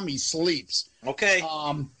Kiss Army Sleeps. Okay.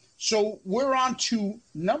 So we're on to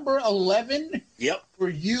number 11. Yep. For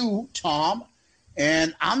you, Tom.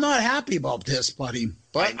 And I'm not happy about this, buddy.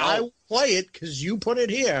 But I will play it because you put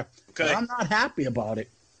it here. Okay. But I'm not happy about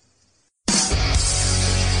it.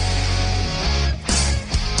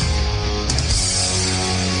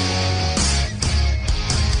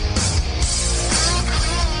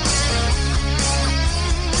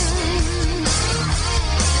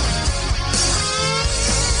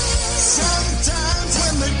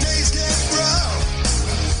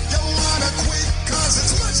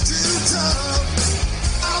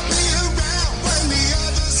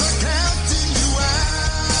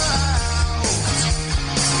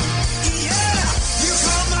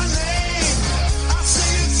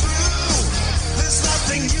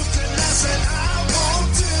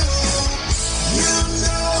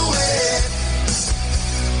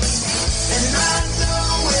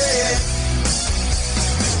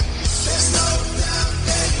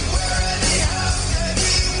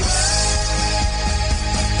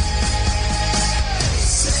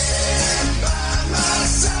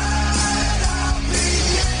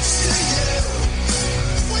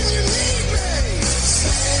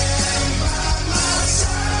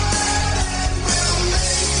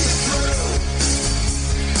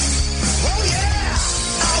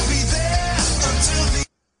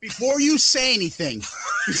 say anything,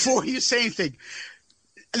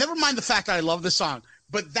 never mind the fact that I love the song,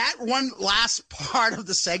 but that one last part of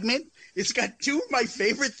the segment, it's got two of my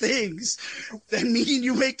favorite things that me and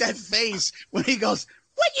you make that face when he goes,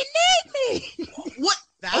 "When you need me." What?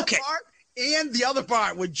 That part and the other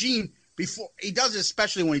part with Gene, before he does it,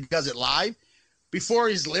 especially when he does it live, before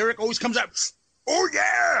his lyric always comes out, "Oh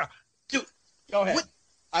yeah." Dude, go ahead.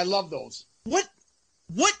 I love those. What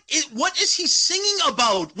is he singing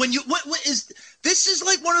about? When you what is this is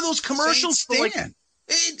like one of those commercials for like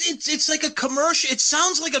it's like a commercial. It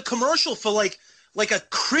sounds like a commercial for like a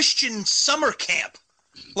Christian summer camp.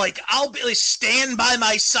 Like, I'll be like, stand by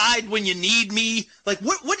my side when you need me. Like,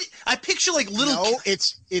 what I picture like little. No,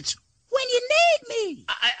 it's when you need me.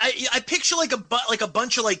 I picture like a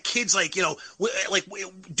bunch of like kids, like, you know,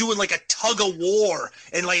 doing like a tug of war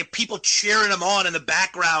and like people cheering them on in the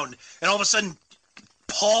background, and all of a sudden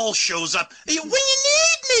Paul shows up. Hey, when you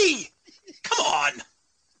need me, come on.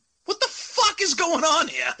 What the fuck is going on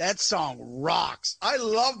here? That song rocks. I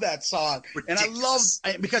love that song. Ridiculous.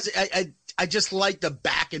 And I love because I just like the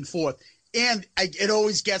back and forth. And it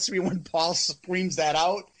always gets me when Paul screams that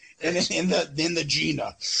out. And in the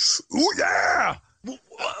Gina. Ooh, yeah.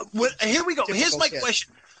 Here we go. Here's my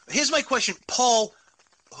question. Here's my question. Paul,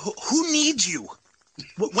 who needs you?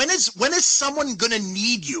 When is someone going to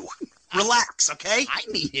need you? Relax, okay? I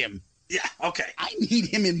need him. Yeah, okay. I need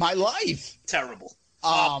him in my life. Terrible.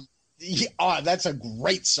 That's a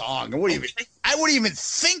great song. I wouldn't even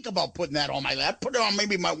think about putting that on my lap. Put it on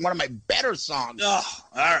maybe one of my better songs. Oh,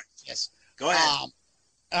 all right. Yes. Go ahead.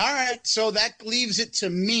 All right. So that leaves it to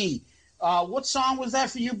me. What song was that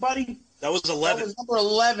for you, buddy? That was 11. That was number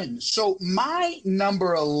 11. So my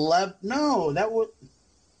number 11. No, that was.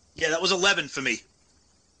 Yeah, that was 11 for me.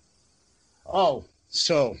 Oh,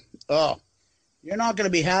 you're not going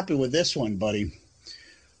to be happy with this one, buddy.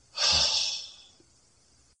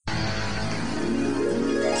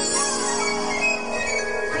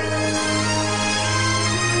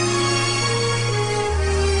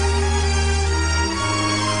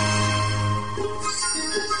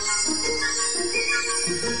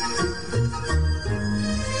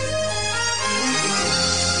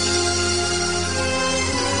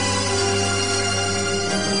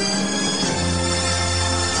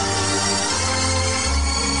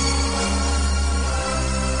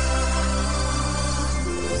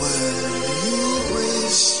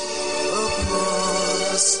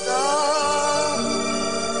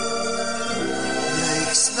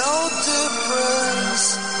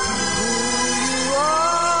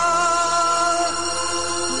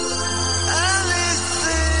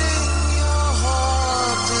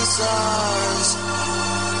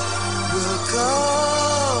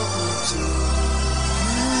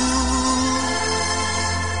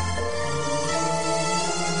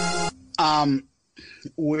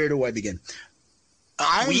 Where do I begin?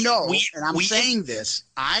 I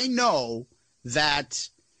know that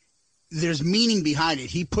there's meaning behind it.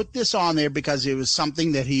 He put this on there because it was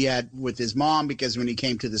something that he had with his mom, because when he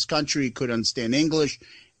came to this country, he couldn't understand English.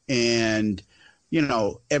 And, you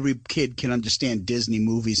know, every kid can understand Disney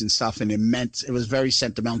movies and stuff. And it was very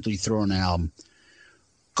sentimentally thrown an album.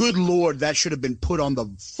 Good Lord, that should have been put on the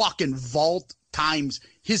fucking vault times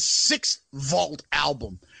his 6th vault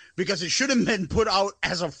album. Because it should have been put out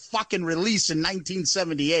as a fucking release in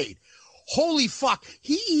 1978. Holy fuck.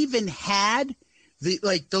 He even had the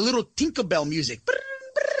little Tinkerbell music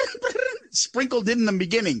sprinkled in the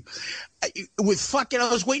beginning. With fucking,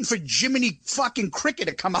 I was waiting for Jiminy fucking Cricket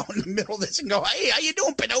to come out in the middle of this and go, "Hey, how you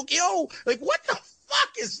doing, Pinocchio?" Like, what the fuck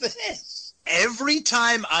is this? Every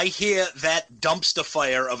time I hear that dumpster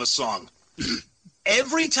fire of a song,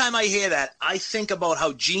 every time I hear that, I think about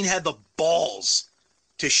how Gene had the balls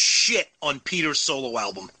to shit on Peter's solo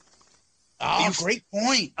album. Oh, great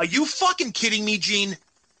point. Are you fucking kidding me, Gene?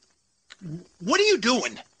 What are you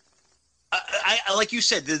doing? I like you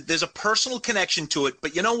said, there's a personal connection to it,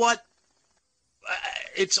 but you know what?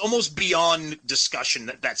 It's almost beyond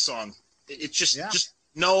discussion, that song. It's just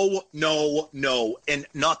no, and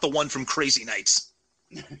not the one from Crazy Nights.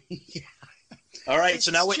 Yeah. All right,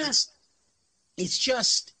 so now it's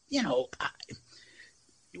just, you know,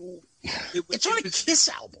 it's on a Kiss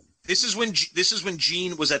album. This is when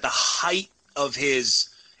Gene was at the height of his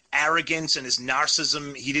arrogance and his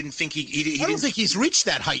narcissism. He didn't think I don't think he's reached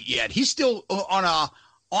that height yet. He's still on a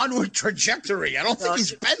onward trajectory. I don't think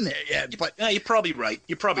he's been there yet. But yeah, you're probably right.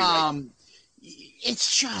 Right.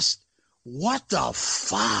 It's just, what the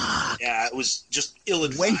fuck? Yeah, it was just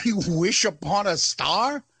ill-advised. When You Wish Upon a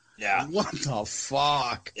Star? Yeah. What the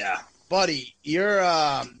fuck? Yeah. Buddy, you're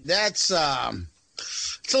that's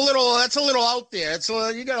That's a little out there.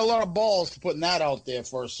 You got a lot of balls to putting that out there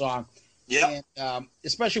for a song. Yeah. And,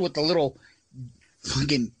 especially with the little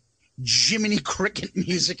fucking Jiminy Cricket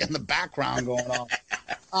music in the background going on.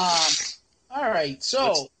 All right,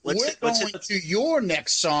 so we're going to your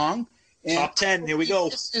next song. And top 10, here we go.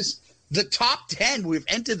 This is the top 10. We've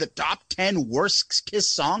entered the top 10 worst Kiss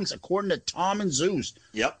songs according to Tom and Zeus.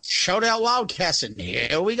 Yep. Shout out loud, Kessin.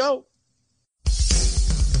 Here we go.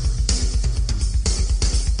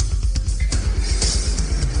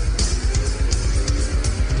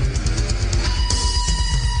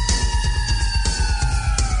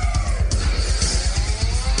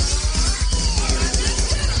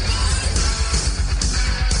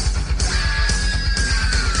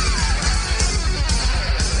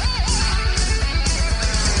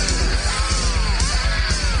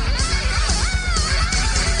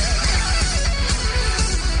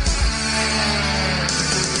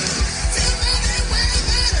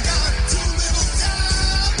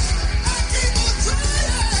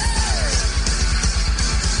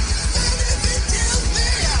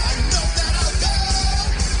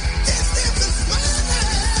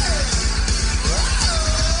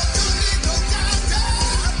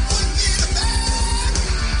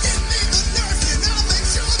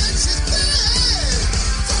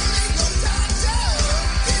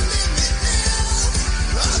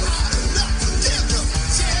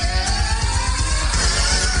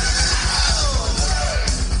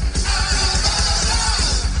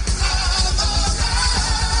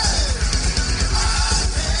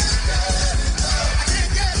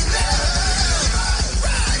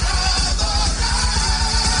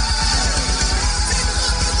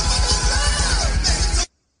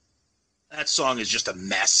 Song is just a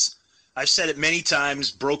mess. I've said it many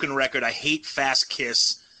times, broken record. I hate Fast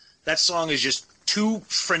Kiss. That song is just too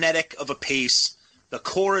frenetic of a pace. The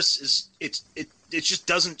chorus is it just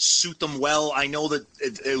doesn't suit them well. I know that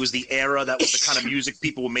it was the era, that was the kind of music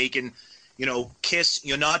people were making. You know, Kiss,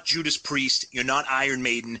 you're not Judas Priest, you're not Iron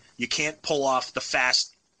Maiden. You can't pull off the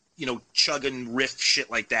fast, chugging riff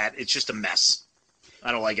shit like that. It's just a mess.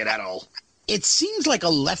 I don't like it at all. It seems like a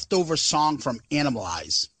leftover song from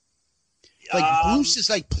Animalize. Like Bruce is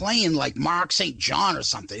like playing like Mark St. John or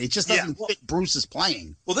something. It just doesn't fit Bruce's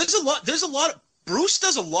playing. Well, there's a lot of Bruce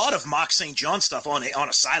does a lot of Mark St. John stuff on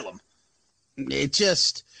Asylum. It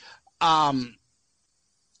just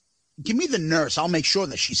give me the nurse. I'll make sure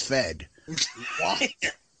that she's fed.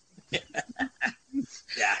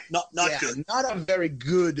 Yeah, not good. Not a very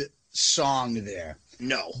good song there.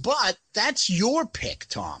 No. But that's your pick,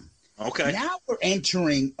 Tom. Okay. Now we're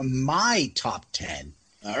entering my top 10.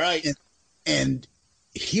 All right. And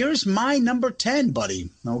here's my number 10, buddy.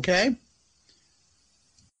 Okay?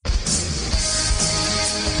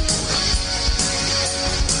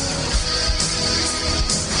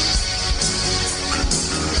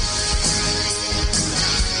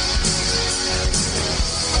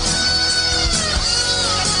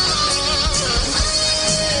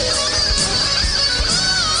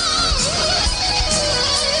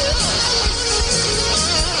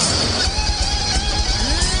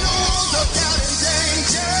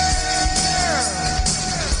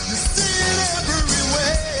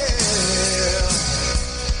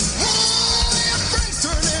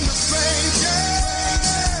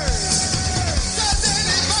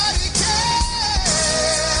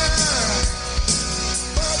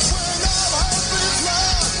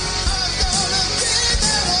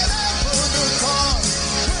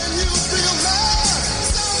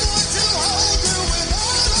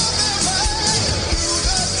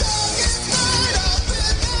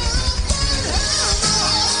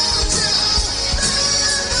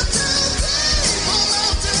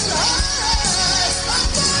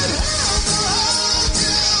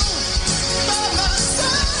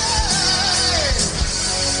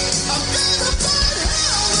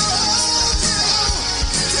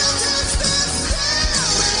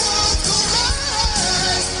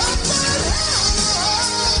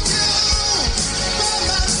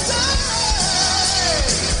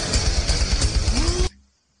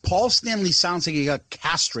 Paul Stanley sounds like he got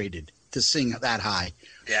castrated to sing that high.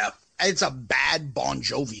 Yeah. It's a bad Bon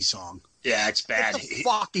Jovi song. Yeah, it's bad. Get the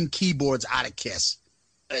fucking keyboards out of Kiss.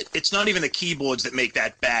 It's not even the keyboards that make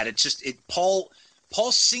that bad. It's just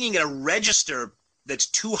Paul's singing at a register that's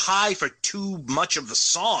too high for too much of the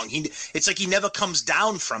song. It's like he never comes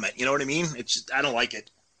down from it. You know what I mean? I don't like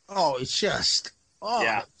it. Oh, it's just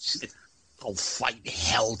yeah. Go fight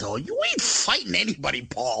hell, though. You ain't fighting anybody,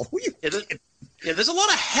 Paul. Yeah, there's a lot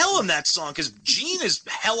of hell in that song because Gene is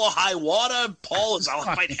hell or high water. Paul is I'll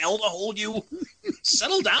fight hell to hold you.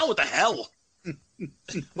 Settle down with the hell.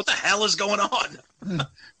 What the hell is going on?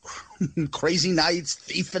 Crazy Nights,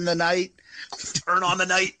 Thief in the Night. Turn on the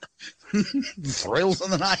Night. Thrills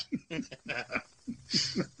in the Night.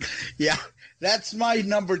 Yeah, that's my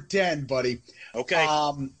number 10, buddy. Okay.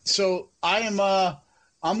 So I'm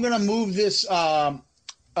gonna move this to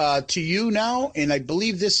you now, and I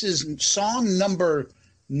believe this is song number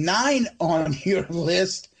 9 on your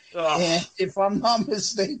list. Oh. And if I'm not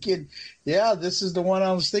mistaken, yeah, this is the one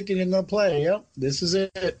I was thinking you're gonna play. Yep, this is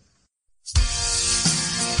it.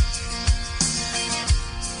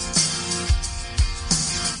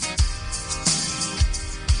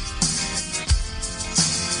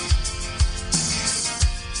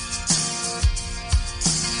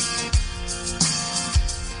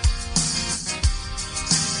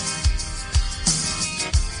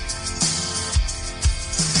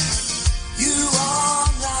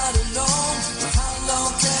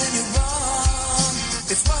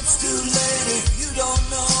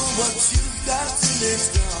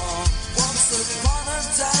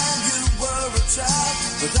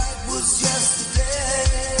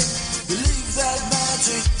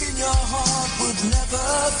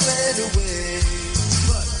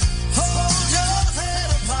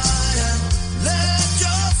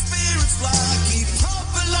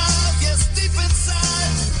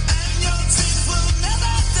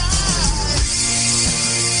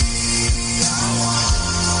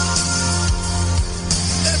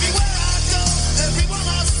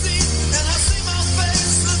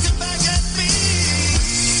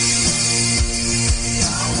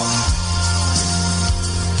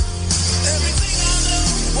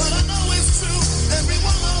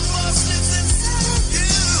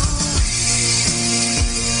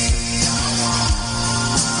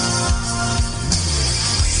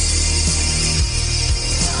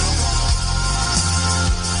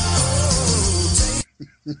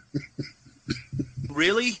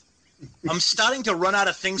 Really? I'm starting to run out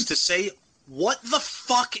of things to say. What the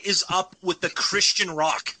fuck is up with the Christian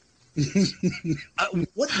rock?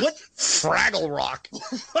 What? Fraggle Rock.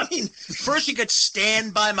 I mean, first you could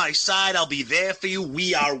Stand by My Side. I'll be there for you.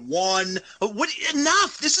 We Are One. What?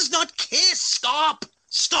 Enough. This is not Kiss. Stop.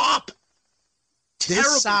 Terrible.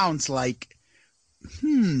 This sounds like,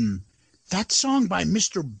 that song by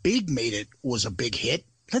Mr. Big was a big hit.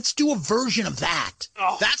 Let's do a version of that.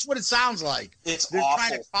 Oh. That's what it sounds like. They're awful.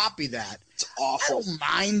 Trying to copy that. It's awful. I don't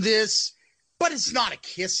mind this, but it's not a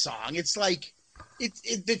Kiss song. It's like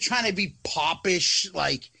they're trying to be popish.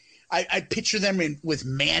 Like I picture them with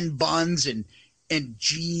man buns and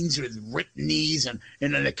jeans with ripped knees and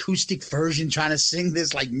an acoustic version trying to sing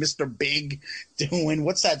this like Mr. Big doing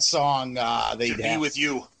what's that song they To Be With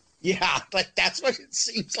You. Yeah, like that's what it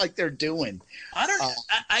seems like they're doing. I don't.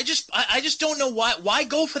 I just don't know why. Why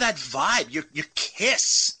go for that vibe? You're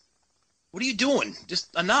Kiss. What are you doing?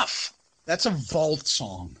 Just enough. That's a vault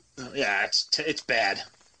song. Yeah, it's bad.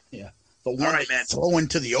 Yeah, the one All right, man. Throw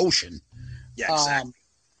into the ocean. Yeah, exactly.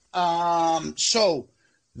 So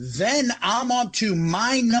then I'm on to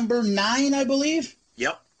my number 9, I believe.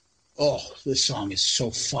 Yep. Oh, this song is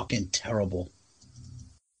so fucking terrible.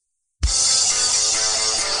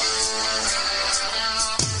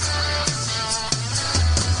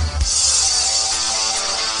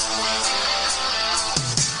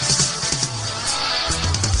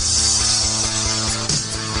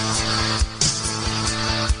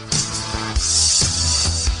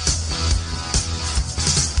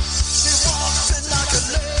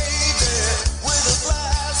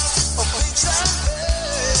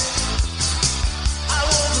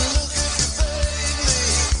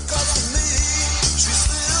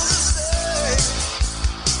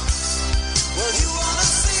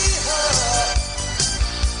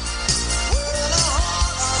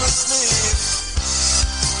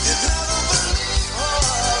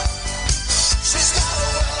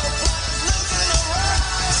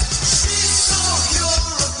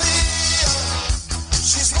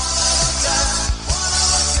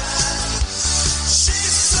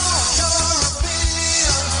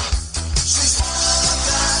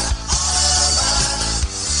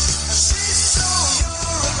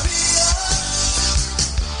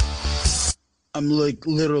 I'm like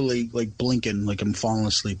literally like blinking, like I'm falling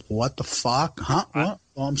asleep. What the fuck? Huh? What?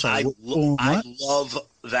 Oh, I'm sorry. I love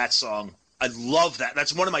that song. I love that.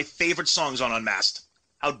 That's one of my favorite songs on Unmasked.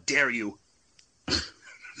 How dare you?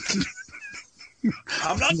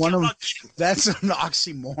 I'm not kidding. That's an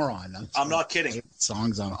oxymoron. I'm not kidding.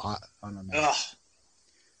 Songs on Unmasked. Ugh.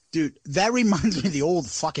 Dude, that reminds me of the old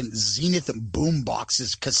fucking Zenith and boom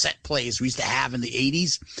boxes cassette plays we used to have in the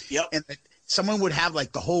 80s. Yep. And someone would have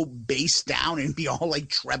like the whole bass down and be all like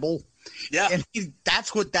treble. Yeah. And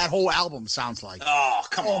that's what that whole album sounds like. Oh,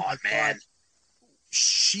 come on, man. God.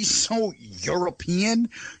 She's so European.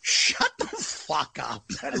 Shut the fuck up.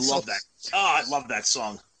 I love that. Oh, I love that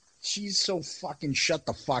song. She's so fucking shut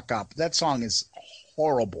the fuck up. That song is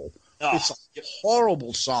horrible. Oh, it's a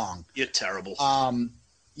horrible song. You're terrible.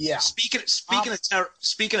 Yeah. Speaking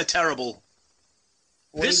of terrible,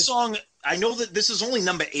 this song, I know that this is only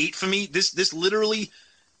number 8 for me. This literally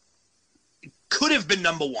could have been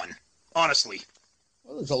number 1, honestly.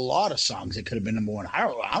 Well, there's a lot of songs that could have been number 1.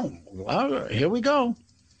 Well, here we go.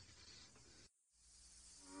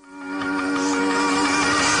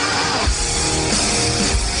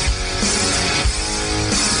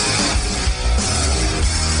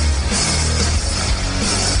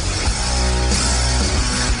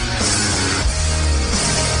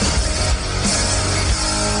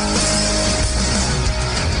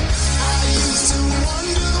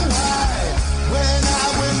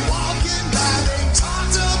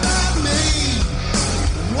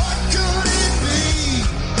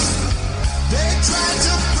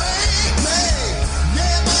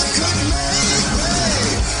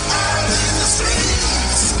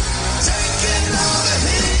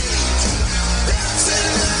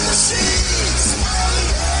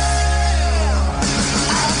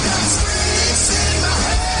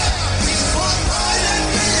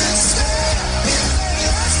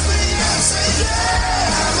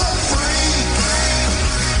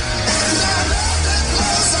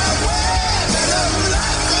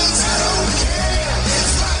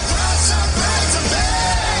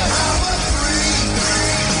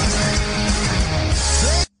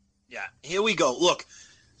 Here we go. Look,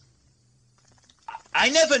 I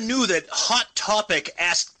never knew that Hot Topic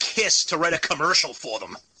asked Kiss to write a commercial for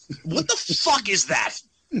them. What the fuck is that?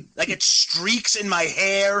 Like, it streaks in my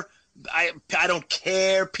hair. I don't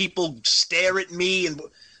care. People stare at me. And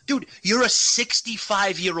dude, you're a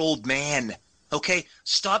 65-year-old man, okay?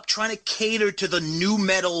 Stop trying to cater to the new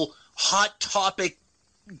metal, Hot Topic,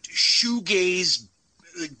 shoegaze,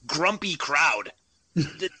 grumpy crowd.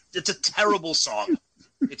 It's a terrible song.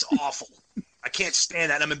 It's awful. I can't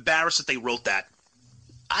stand that. I'm embarrassed that they wrote that.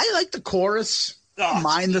 I like the chorus.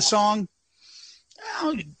 Mind the song.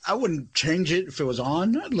 I wouldn't change it if it was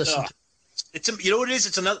on. I'd listen. It's you know what it is.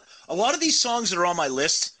 It's a lot of these songs that are on my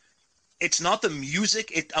list. It's not the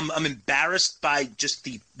music. I'm embarrassed by just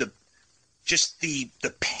the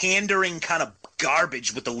pandering kind of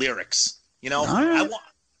garbage with the lyrics. You know, right.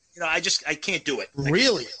 I can't do it.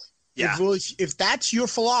 Really? Yeah. If that's your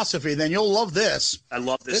philosophy, then you'll love this. I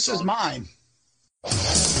love this song. This is mine.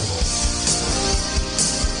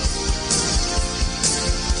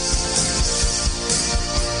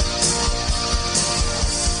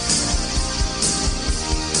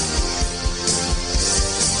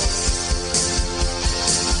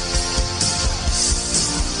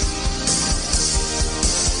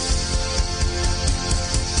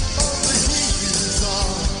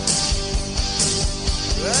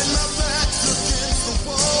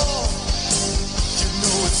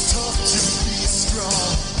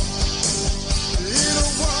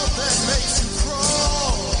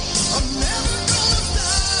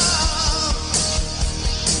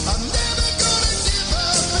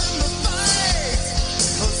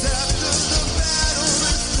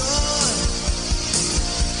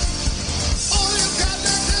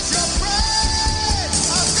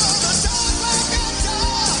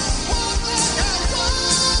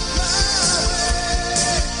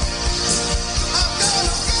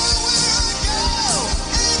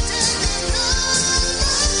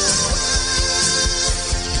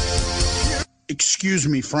 Excuse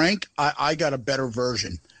me, Frank. I got a better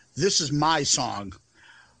version. This is my song.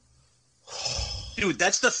 Dude,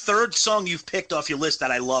 that's the third song you've picked off your list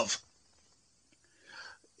that I love.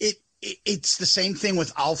 It's the same thing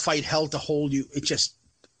with I'll Fight Hell to Hold You. It's just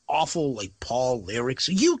awful, like Paul lyrics.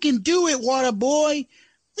 You can do it, water boy.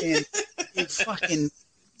 And it's fucking,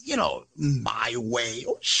 my way.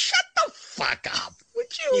 Oh, shut the fuck up.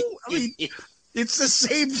 Would you? I mean, it's the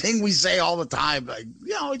same thing we say all the time. Like,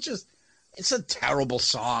 it's a terrible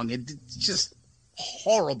song. It's just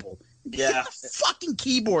horrible. Yeah. Get the fucking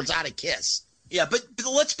keyboards out of Kiss. Yeah, but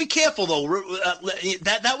let's be careful, though.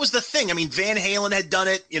 That was the thing. I mean, Van Halen had done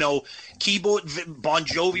it. Keyboard, Bon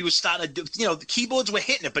Jovi was starting to do, the keyboards were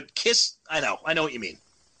hitting it, but Kiss, I know what you mean.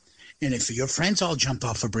 And if your friends all jumped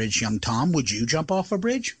off a bridge, young Tom, would you jump off a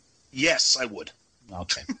bridge? Yes, I would.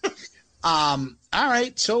 Okay. All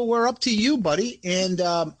right, so we're up to you, buddy. And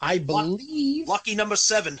I believe... Lucky number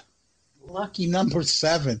 7. Lucky number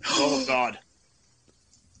 7. Oh, God.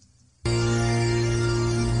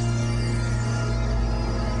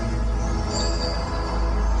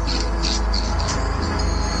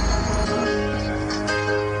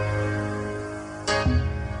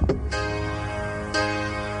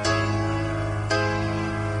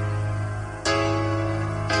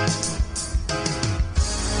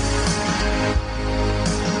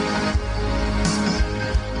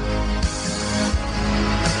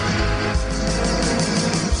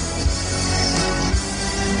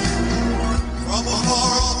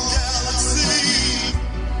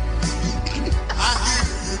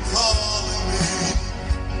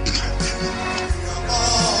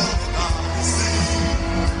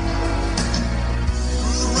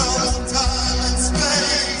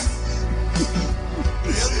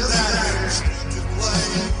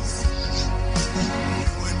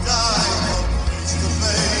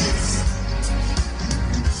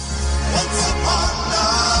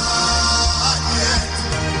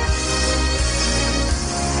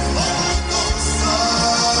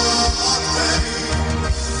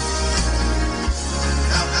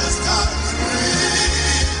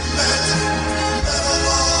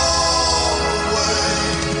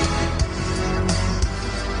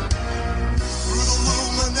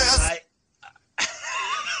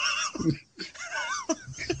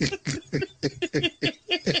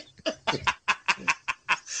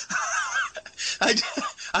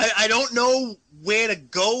 know where to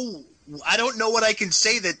go. I don't know what I can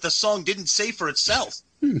say that the song didn't say for itself.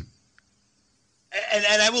 And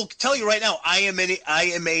I will tell you right now, I am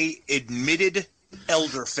a admitted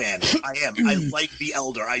Elder fan. I am. I like the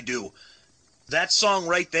Elder. I do. That song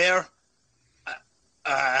right there,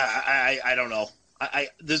 I don't know. I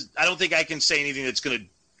don't think I can say anything that's gonna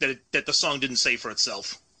that the song didn't say for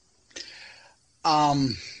itself.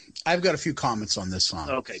 I've got a few comments on this song.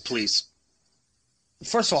 Okay, please.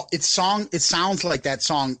 First of all, it sounds like that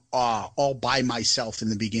song All By Myself in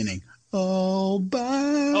the beginning. All by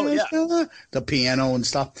the piano and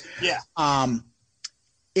stuff. Yeah.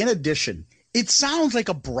 In addition, it sounds like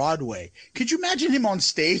a Broadway. Could you imagine him on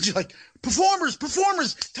stage like performers,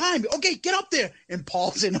 time. Okay, get up there. And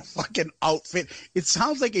Paul's in a fucking outfit. It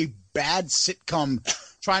sounds like a bad sitcom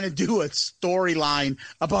trying to do a storyline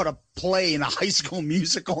about a play in a High School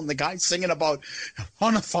Musical, and the guy singing about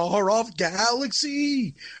on a far off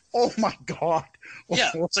galaxy. Oh my God!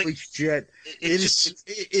 Yeah, holy like, shit! It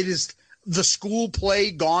is the school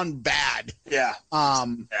play gone bad. Yeah,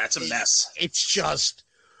 that's a mess. It's just,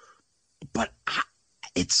 but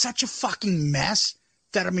it's such a fucking mess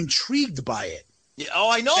that I'm intrigued by it. Yeah,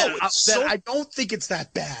 I know. I don't think it's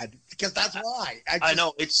that bad. Because that's why. I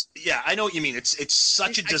know it's. Yeah, I know what you mean. It's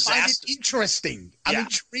such a disaster. I find it interesting. I'm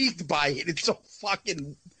intrigued by it. It's so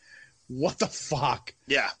fucking. What the fuck?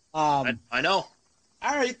 Yeah. I know.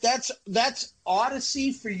 All right, that's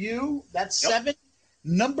Odyssey for you. That's 7.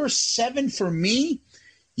 Number 7 for me.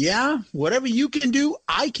 Yeah, whatever you can do,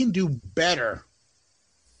 I can do better.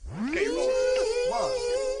 Okay, roll. 1,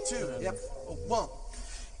 2, yep. 1.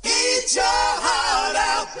 Eat your heart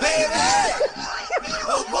out, baby.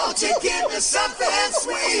 Oh, won't you give me something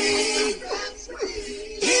sweet?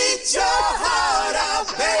 Eat your heart out,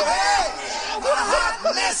 baby. A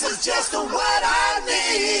hot mess is just what I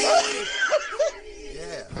need.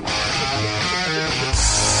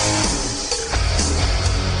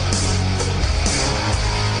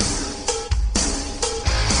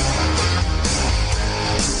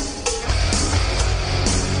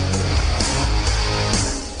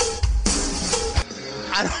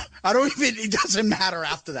 I don't even. It doesn't matter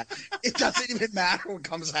after that. It doesn't even matter what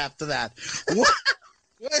comes after that. What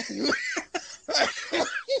the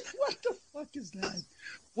fuck is that?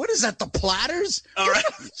 What is that? The Platters? All right.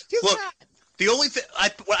 Look, the only thing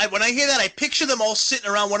when I hear that, I picture them all sitting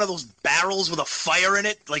around one of those barrels with a fire in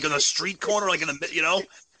it, like on a street corner, like in the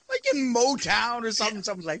like in Motown or something.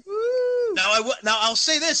 Someone's like, woo. Now I'll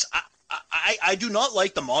say this. I do not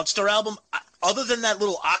like the Monster album. Other than that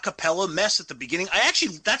little a cappella mess at the beginning,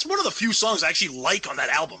 that's one of the few songs I actually like on that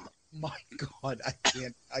album. My God, I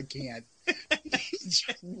can't.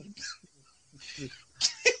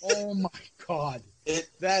 Oh my God.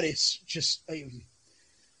 That is just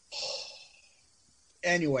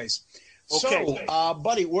anyways. Okay. So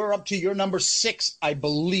buddy, we're up to your number 6, I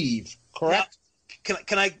believe. Correct? Now,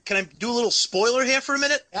 can I do a little spoiler here for a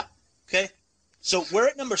minute? Yeah. Okay. So we're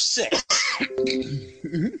at number 6.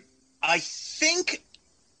 Mm-hmm. I think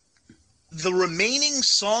the remaining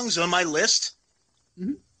songs on my list,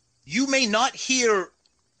 you may not hear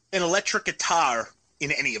an electric guitar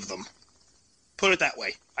in any of them. Put it that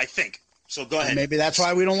way, I think. So go ahead. Maybe that's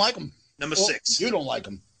why we don't like them. Number 6. You don't like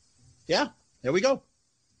them. Yeah, there we go.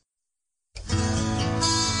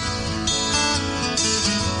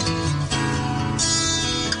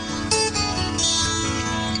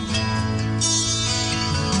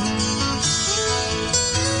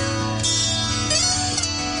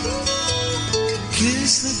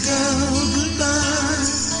 Kiss the girl goodbye.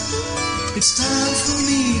 It's time for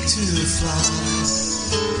me to fly.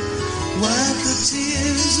 Wipe the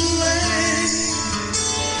tears away.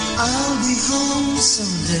 I'll be home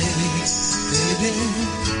someday, baby.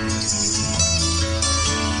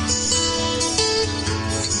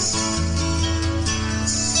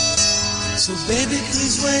 So baby,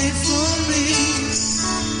 please wait for me.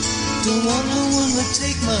 Don't want no one to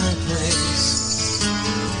take my place.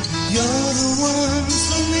 You're the one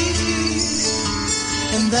for me,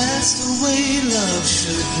 and that's the way love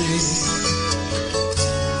should be.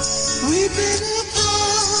 We've been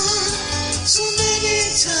apart so many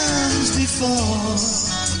times before.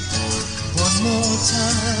 One more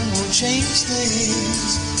time will change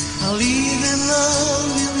things. I'll even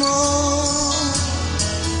love you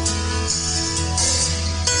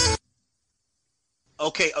more.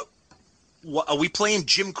 Okay. Are we playing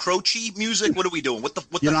Jim Croce music? What are we doing?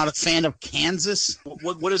 You're not a fan of Kansas?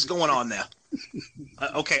 What is going on there?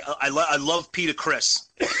 Okay, I love Peter Criss,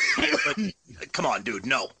 but come on, dude,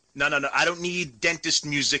 no. I don't need dentist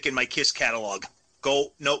music in my Kiss catalog.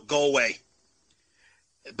 Go away.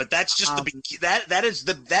 But that's just that is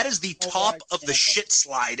the top of the shit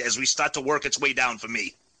slide as we start to work its way down for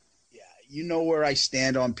me. Yeah, you know where I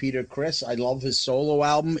stand on Peter Criss. I love his solo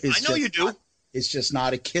album. I know you do. It's just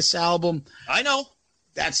not a Kiss album. I know.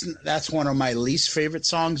 That's one of my least favorite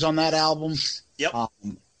songs on that album. Yep.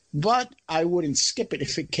 But I wouldn't skip it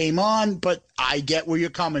if it came on. But I get where you're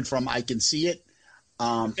coming from. I can see it.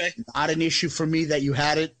 Okay. Not an issue for me that you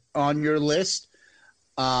had it on your list.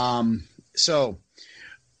 I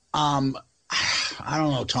don't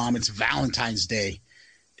know, Tom. It's Valentine's Day. Do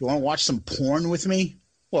you want to watch some porn with me?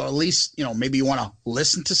 Well, at least, maybe you want to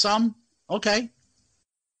listen to some? Okay.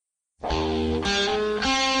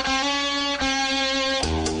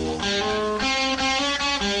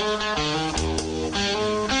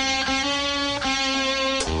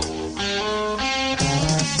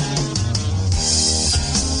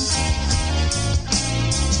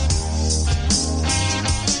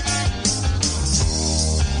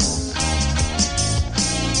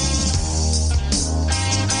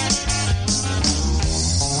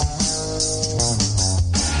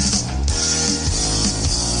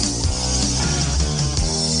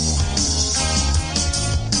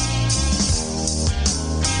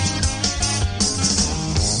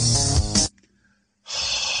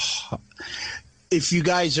 If you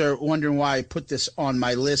guys are wondering why I put this on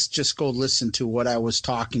my list, just go listen to what I was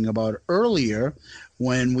talking about earlier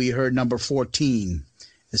when we heard number 14,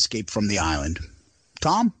 Escape from the Island.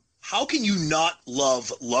 Tom? How can you not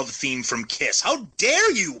love Theme from Kiss? How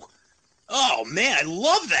dare you? Oh, man, I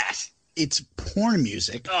love that. It's porn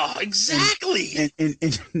music. Oh, exactly.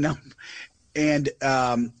 And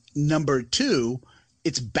number 2,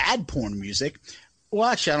 it's bad porn music. Well,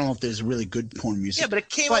 actually, I don't know if there's really good porn music. Yeah, but it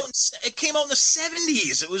came out in the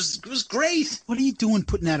 70s. It was great. What are you doing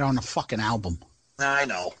putting that on a fucking album? I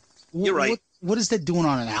know. You're right. What is that doing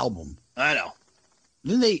on an album? I know.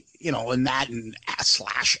 Then they, in that and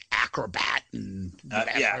slash acrobat and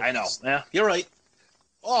yeah, I know. Yeah, you're right.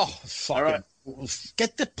 Oh, fucking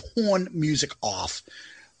get the porn music off.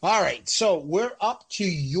 All right, so we're up to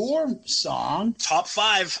your song. Top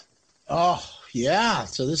 5. Oh, yeah.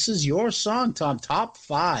 So this is your song, Tom. Top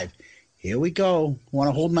 5. Here we go. Want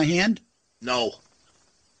to hold my hand? No.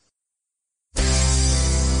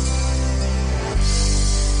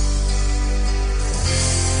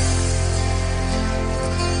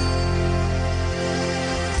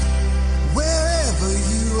 Wherever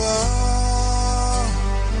you are,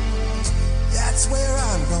 that's where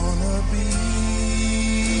I'm gonna be.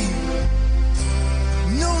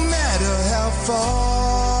 No matter how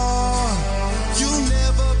far, you'll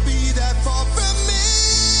never be that far from me.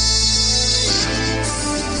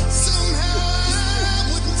 Somehow I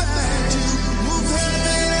would find you, move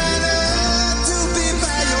heaven and earth to be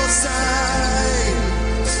by your side.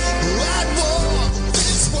 I'd walk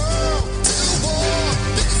this world to war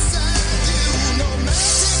beside you. No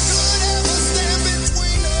mountain could ever stand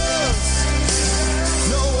between us.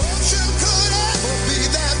 No ocean could ever be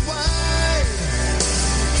that wide.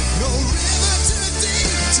 No river too deep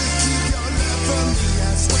to keep your love from me.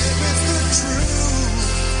 I swear it's the truth.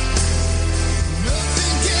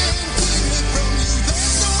 Nothing can keep me from you.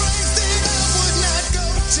 There's no race that I would not go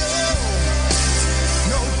to.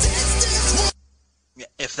 No distance would.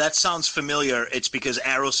 If that sounds familiar, it's because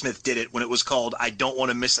Aerosmith did it when it was called "I Don't Want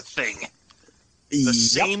to Miss a Thing." The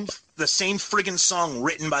same friggin' song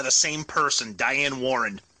written by the same person, Diane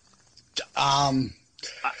Warren. I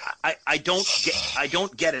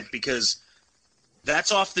don't get it because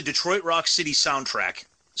that's off the Detroit Rock City soundtrack.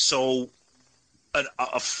 So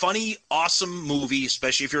a funny, awesome movie,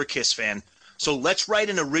 especially if you're a Kiss fan. So let's write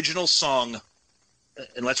an original song,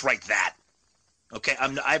 and let's write that. Okay,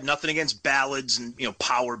 I have nothing against ballads and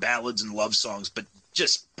power ballads and love songs, but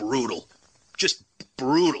just brutal.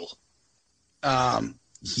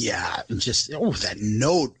 Yeah, just that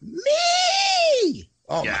note, me.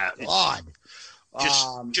 Oh Yeah, my God.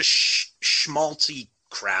 Just schmaltzy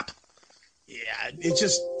crap. Yeah, it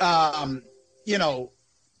just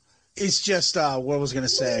it's just what was I going to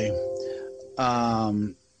say?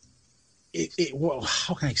 Well,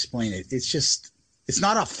 how can I explain it? It's just it's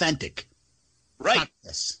not authentic. Right. Not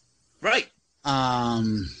this. Right.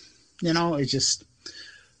 It just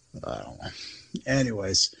I don't know.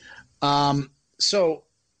 Anyways, so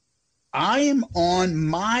I am on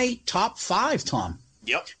my top 5, Tom.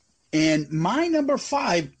 Yep. And my number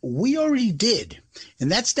 5, we already did.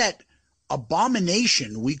 And that's that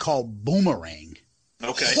abomination we call Boomerang.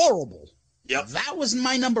 Okay. Horrible. Yep. That was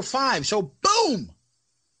my number 5. So boom.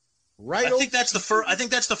 Right. I think that's the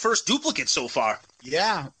first duplicate so far.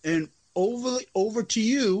 Yeah. And over to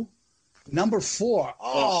you, number 4.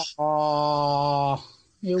 Oh.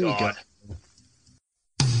 Here we go. God.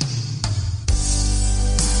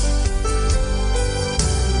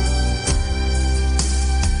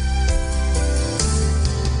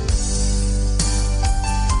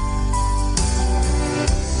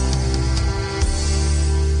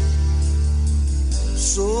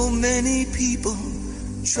 So many people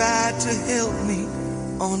tried to help me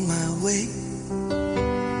on my way.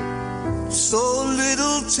 So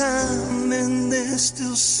little time and there's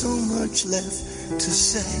still so much left to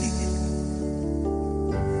say.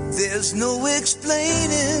 There's no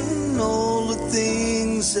explaining all the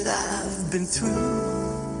things that I've been through.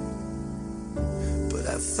 But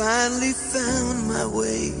I finally found my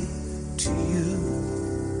way to you.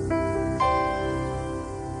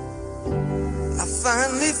 I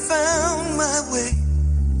finally found my way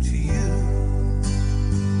to you.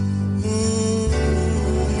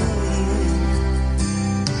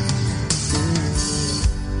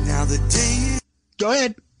 Now the day. Go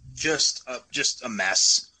ahead. Just a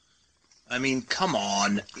mess. I mean, come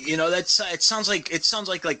on. You know, it sounds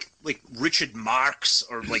like Richard Marx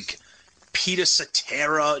or like Peter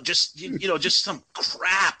Cetera. Just just some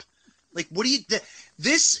crap. Like, what do you?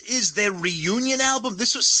 This is their reunion album.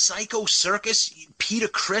 This was Psycho Circus. Peter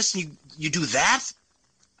Criss. You do that?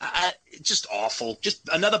 It's just awful. Just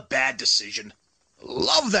another bad decision.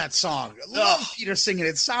 Love that song. Love Peter singing.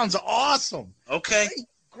 It sounds awesome. Okay.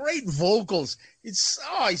 Great vocals. He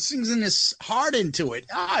sings in his heart into it.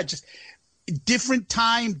 Just different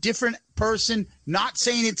time, different person. Not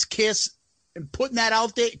saying it's Kiss and putting that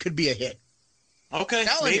out there. It could be a hit. Okay,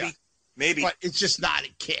 maybe. But it's just not a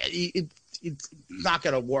Kiss. It's not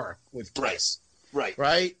going to work with Kiss.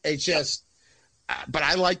 Right. It's just. But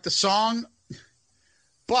I like the song.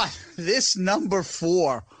 But this number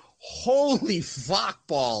 4, holy fuck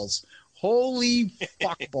balls. Holy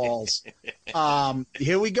fuck balls.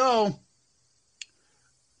 Here we go.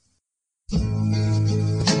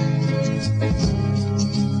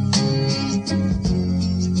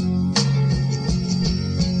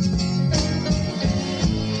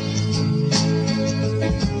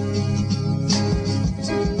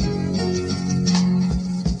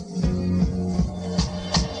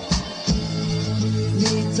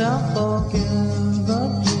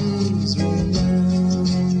 Please remember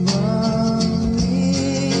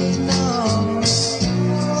me now. Please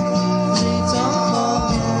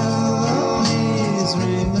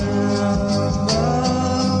remember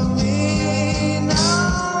me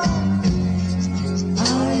now.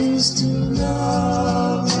 I used to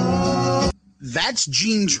love her. That's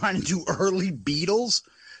Gene trying to do early Beatles.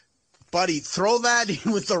 Buddy, throw that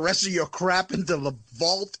in with the rest of your crap into the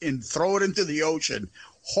vault and throw it into the ocean.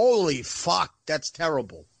 Holy fuck, that's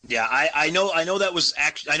terrible. Yeah, I know that was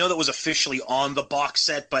officially on the box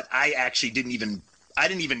set, but I actually didn't even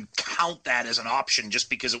count that as an option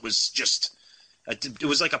just because it was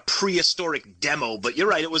like a prehistoric demo. But you're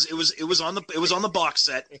right, it was on the box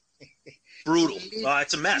set. Brutal.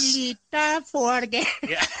 It's a mess. Yeah.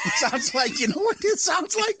 It sounds like, you know what it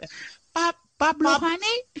sounds like? Pablo,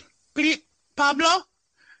 honey? Pablo,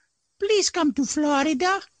 please come to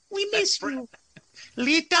Florida. We miss you.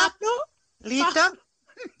 Lita, Lita,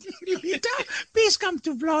 please come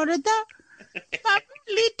to Florida.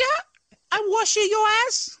 Lita, I'm washing your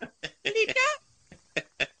ass. Lita,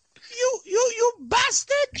 you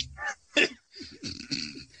bastard.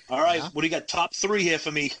 All right, what do you got? Top 3 here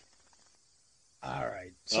for me. All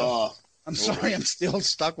right. So I'm sorry, I'm still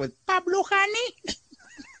stuck with Pablo, honey.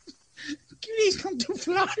 Please come to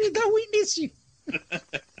Florida. We miss you.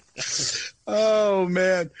 Oh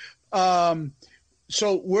man.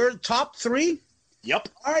 So we're top 3? Yep.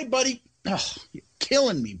 All right, buddy. Oh, you're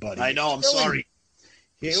killing me, buddy. I know. I'm sorry.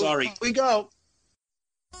 Here we go.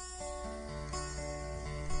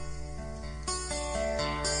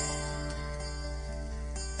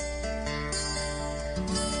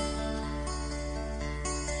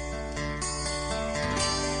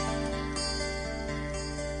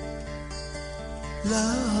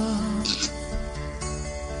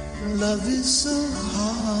 Love is so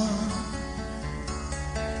hard.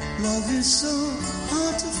 Love is so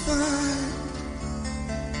hard to find.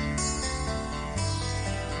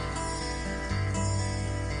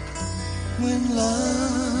 When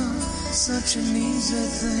love, such an easy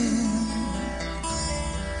thing,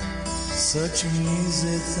 such an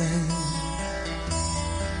easy thing,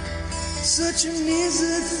 such an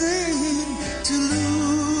easy thing to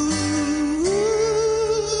lose.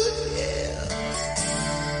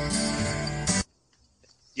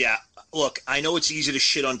 Yeah, look, I know it's easy to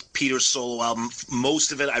shit on Peter's solo album.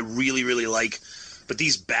 Most of it I really, really like, but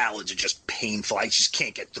these ballads are just painful. I just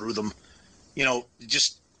can't get through them. You know,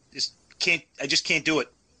 just I just can't do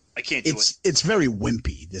it. I can't do it. It's very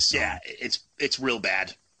wimpy, this song. Yeah, it's real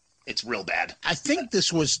bad. It's real bad. I think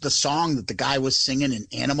this was the song that the guy was singing in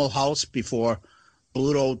Animal House before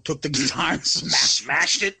Bluto took the guitar and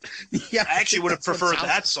Smashed it. Yeah, I actually would have preferred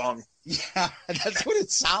that song. Yeah, that's what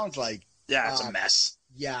it sounds like. Yeah, it's a mess.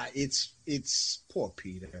 Yeah, it's poor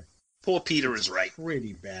Peter. Poor Peter is right.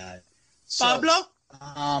 Pretty bad. So, Pablo?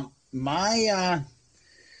 My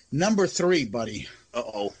number 3, buddy.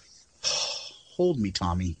 Uh-oh. Hold me,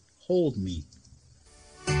 Tommy. Hold me.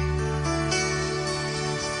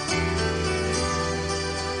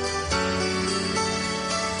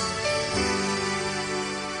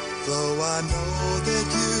 Though I know that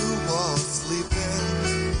you are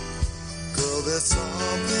sleeping, girl, there's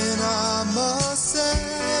something I must say.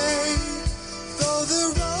 Though the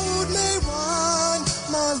road may wind,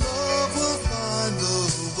 my love will find a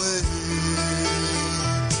way.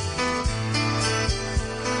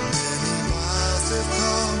 Many miles have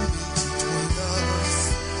come between us,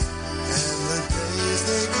 and the days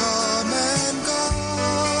they come and go.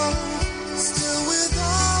 Still with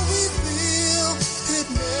all we feel, it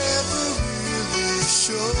never really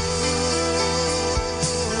shows.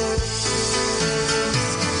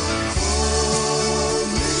 Hold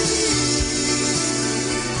me,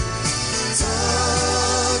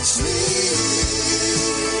 touch me,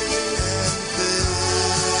 and think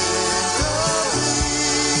of me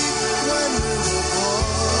when we're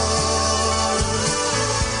apart.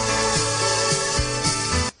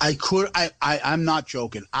 I'm not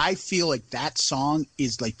joking. I feel like that song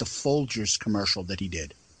is like the Folgers commercial that he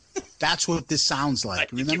did. That's what this sounds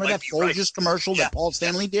like. Remember that Folgers commercial that Paul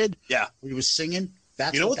Stanley did? Yeah. Where he was singing?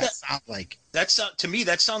 That's You know what what that sounds like. To me,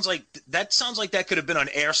 that sounds like that could have been on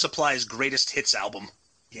Air Supply's greatest hits album.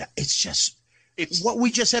 Yeah, it's what we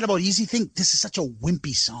just said about Easy Thing. This is such a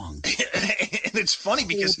wimpy song. And it's funny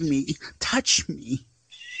because Hold me, touch me,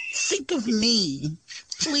 think of me,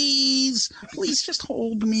 please just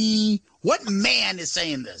hold me. What man is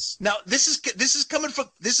saying this? now this is coming from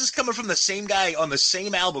the same guy on the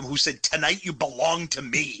same album who said "Tonight You Belong to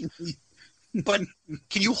Me." But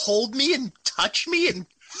can you hold me and touch me and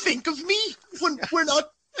think of me when we're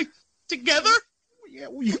not together? Yeah,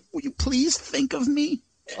 will you please think of me?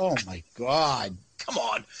 Oh my God! Come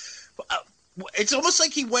on. It's almost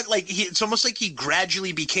like it's almost like he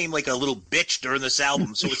gradually became like a little bitch during this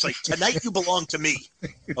album. So it's like, "Tonight You Belong to Me."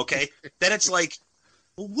 Okay. Then it's like,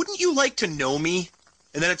 well, wouldn't you like to know me?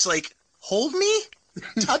 And then it's like, hold me,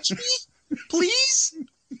 touch me, please.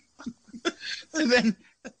 And then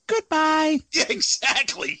goodbye. Yeah,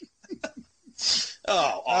 exactly. Oh,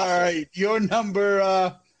 awful. All right, your number.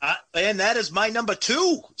 And that is my number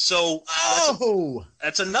 2. So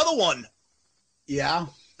that's another one. Yeah,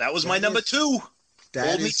 That was my number 2. that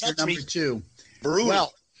Hold me, is your touch me. number 2. Brutal.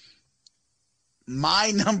 Well,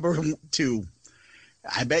 my number 2.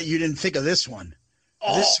 I bet you didn't think of this one.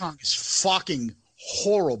 Oh. This song is fucking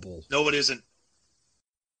horrible. No, it isn't.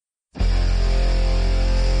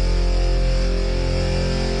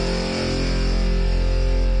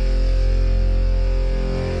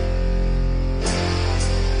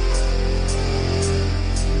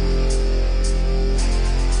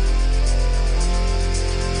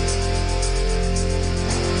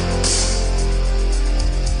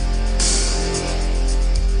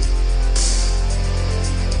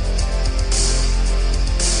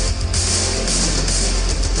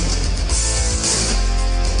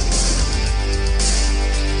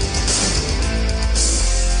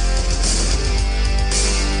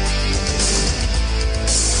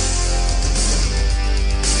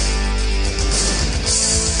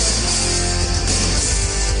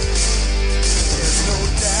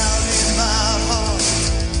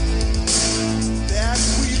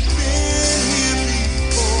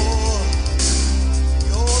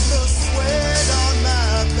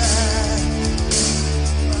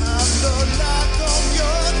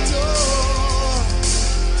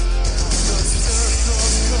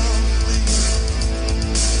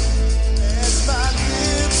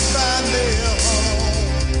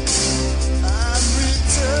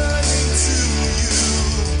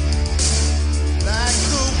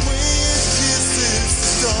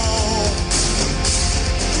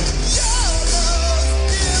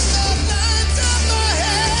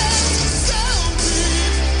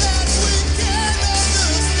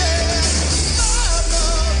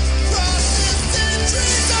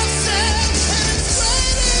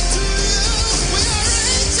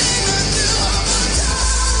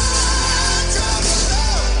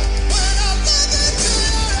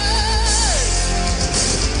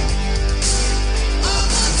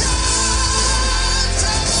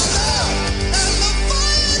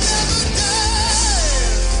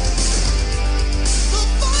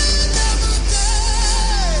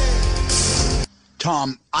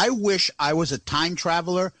 Tom, I wish I was a time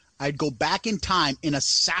traveler. I'd go back in time and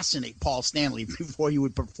assassinate Paul Stanley before he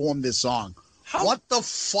would perform this song. What the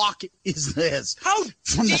fuck is this? How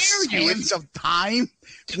From the dare you? sands of time?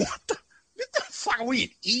 What the fuck? Are we in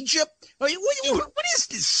Egypt? I mean, what is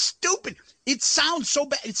this stupid? It sounds so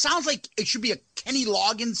bad. It sounds like it should be a Kenny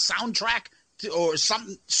Loggins soundtrack or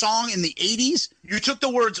some song in the 80s. You took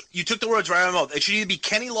the words right out of my mouth. It should either be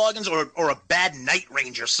Kenny Loggins or a bad Night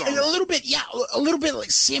Ranger song. And a little bit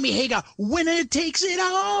like Sammy Hagar, Winner Takes It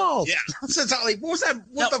All. Yeah. That's like, what was that?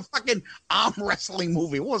 What the fucking arm wrestling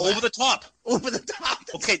movie? What was Over that? the Top. Over the Top.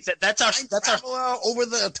 Okay, that's our Over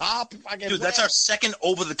the Top. Fucking dude. That's our second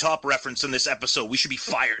over the top reference in this episode. We should be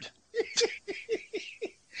fired.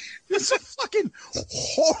 It's a fucking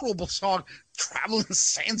horrible song. Traveling the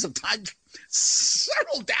sands of time.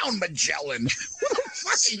 Settle down, Magellan. Who the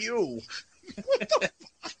fuck are you? What the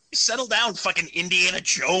fuck? Settle down, fucking Indiana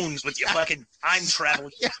Jones with your fucking time travel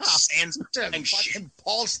sands of time Fucking shit.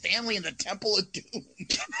 Paul Stanley in the Temple of Doom.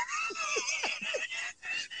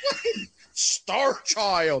 Fucking Star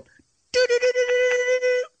Child.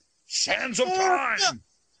 Sands of time.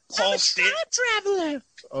 Paul Stanley. Traveler.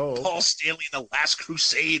 Oh. Paul Stanley in the Last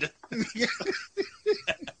Crusade.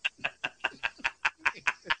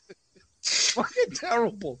 Fucking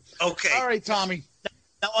terrible. Okay. All right, Tommy.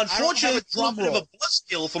 Now, unfortunately, it's a bit of a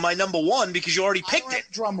buzzkill for my number one because you already picked it.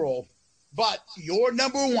 Drum roll. But your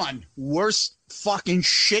number one worst fucking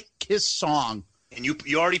shit Kiss song. And you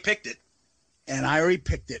already picked it. And I already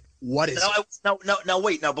picked it. What is it? Now,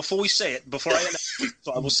 wait. Now, before we say it,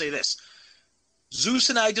 so I will say this. Zeus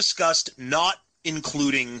and I discussed not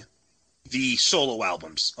including the solo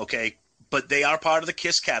albums, okay? But they are part of the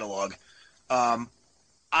Kiss catalog. I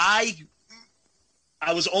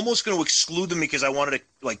was almost going to exclude them because I wanted to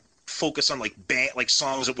like focus on like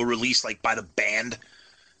songs that were released like by the band.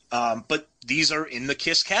 But these are in the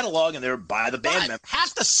Kiss catalog and they're by the band members.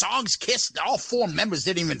 Half the songs Kiss, all four members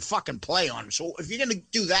didn't even fucking play on them. So if you're going to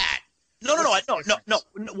do that. No.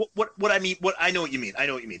 What I mean, I know what you mean.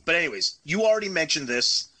 But anyways, you already mentioned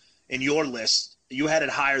this in your list. You had it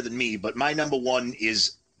higher than me, but my number one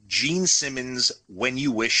is Gene Simmons' When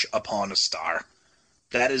You Wish Upon a Star.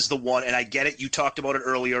 That is the one, and I get it. You talked about it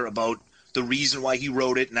earlier about the reason why he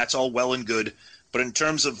wrote it, and that's all well and good. But in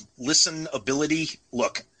terms of listenability,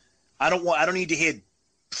 look, I don't need to hear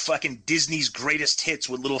fucking Disney's greatest hits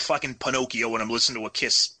with little fucking Pinocchio when I'm listening to a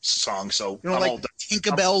Kiss song. So you know, I'm like all done.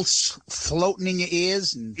 Tinkerbell's floating in your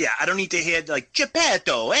ears. And... Yeah, I don't need to hear like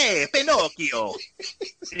Geppetto, hey, Pinocchio.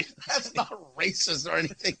 That's not racist or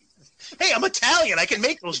anything. Hey, I'm Italian. I can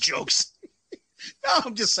make those jokes. No,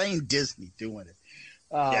 I'm just saying Disney doing it.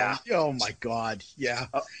 Yeah. Oh my God. Yeah.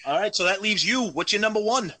 All right. So that leaves you. What's your number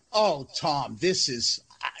one? Oh, Tom, this is.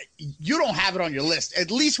 You don't have it on your list.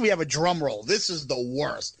 At least we have a drum roll. This is the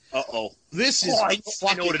worst. Uh-oh. This is. I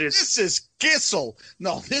know what it is. This is Kissel.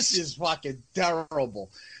 No, this is fucking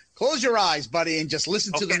terrible. Close your eyes, buddy, and just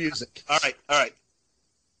listen to the music. All right.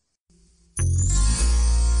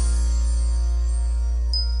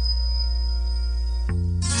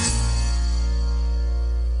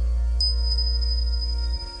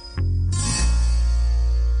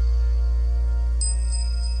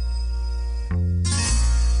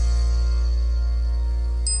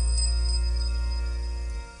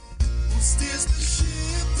 Steers the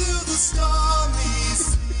ship through the stormy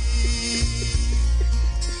sea.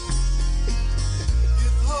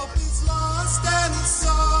 If hope is lost and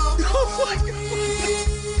sorrow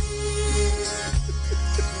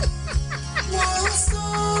while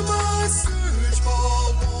summer search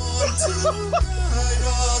for one to guide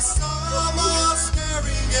us, summer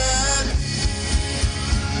staring at me.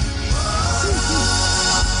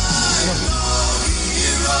 I'm no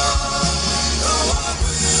hero.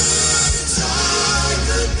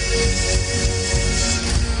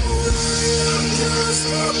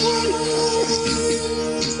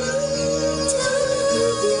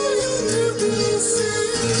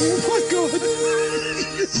 Oh my God.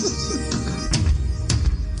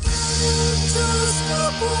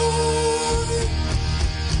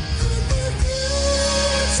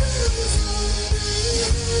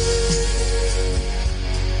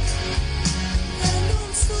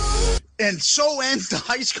 And so ends the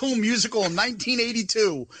High School Musical in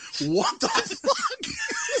 1982. What the fuck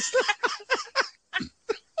is that?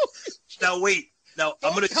 Now wait. Now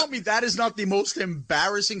I'm gonna tell me that is not the most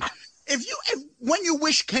embarrassing. If When You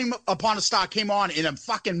Wish came upon a star came on in a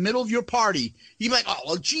fucking middle of your party, you'd be like, oh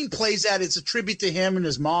well, Gene plays that. It's a tribute to him and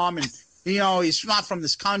his mom, and you know he's not from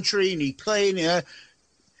this country, and he played.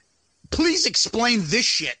 Please explain this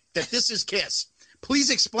shit that this is Kiss. Please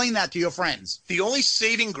explain that to your friends. The only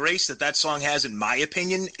saving grace that song has, in my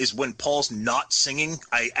opinion, is when Paul's not singing.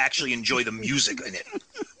 I actually enjoy the music in it.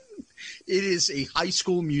 It is a High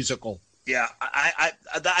School Musical. Yeah,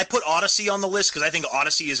 I put Odyssey on the list because I think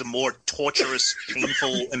Odyssey is a more torturous,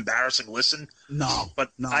 painful, embarrassing listen.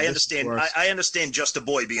 But I understand. I understand Just a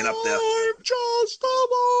Boy being up there. I'm just a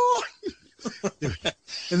boy.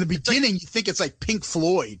 In the beginning, you think it's like Pink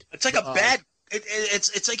Floyd. It's like a bad.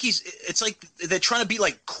 It's like they're trying to be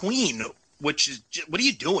like Queen, which is what are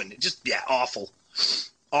you doing? Awful.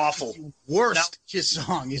 The worst Kiss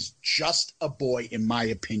song is Just a Boy, in my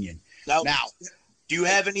opinion. Now, do you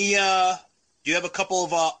have any? Do you have a couple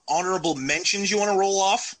of honorable mentions you want to roll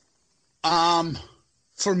off?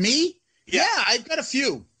 For me, yeah, I've got a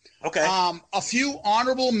few. Okay. A few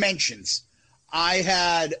honorable mentions. I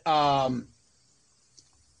had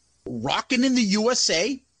 "Rockin' in the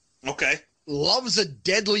USA." Okay. "Love's a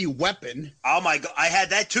Deadly Weapon." Oh my God, I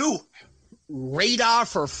had that too. "Radar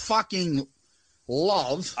for Fucking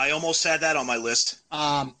Love." I almost had that on my list.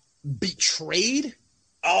 "Betrayed."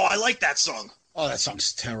 Oh, I like that song. Oh, that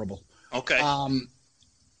song's terrible. Okay.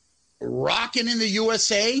 "Rockin' in the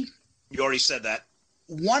USA." You already said that.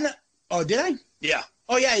 Oh, did I? Yeah.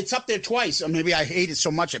 Oh, yeah, it's up there twice. Or maybe I hate it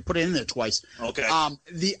so much I put it in there twice. Okay.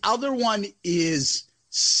 The other one is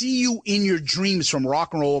 "See You in Your Dreams" from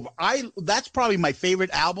Rock and Roll. That's probably my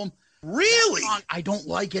favorite album. Really? I don't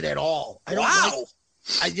like it at all. Wow.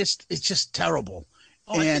 It's just terrible.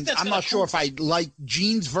 Oh, and I'm not sure if I like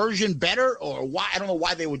Gene's version better or why. I don't know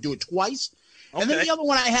why they would do it twice. Okay. And then the other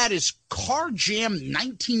one I had is "Car Jam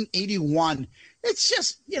 1981." It's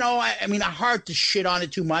just, I mean, hard to shit on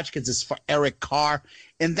it too much because it's for Eric Carr.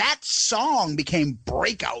 And that song became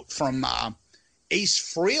breakout from Ace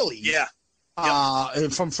Frehley. Yeah.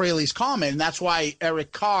 From Frehley's Comment. And that's why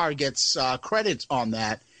Eric Carr gets credits on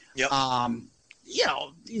that. Yep.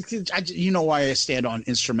 You know why I stand on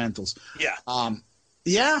instrumentals. Yeah.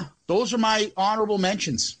 Yeah, those are my honorable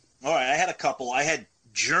mentions. All right, I had a couple. I had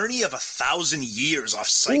 "Journey of 1,000 Years" off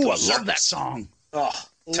Psycho. Oh, I love that song. Oh,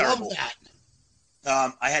 terrible. Love that.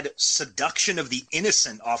 I had "Seduction of the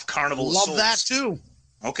Innocent" off Carnival of Souls. Souls. Love that too.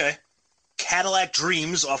 Okay. "Cadillac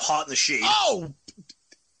Dreams" off Hot in the Shade. Oh,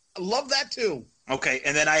 I love that too. Okay,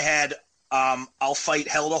 and then I had "I'll Fight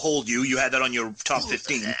Hell to Hold You." You had that on your top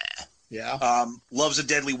 15. Yeah. "Love's a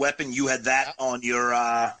Deadly Weapon." You had that on your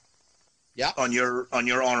on your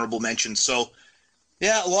honorable mentions. So,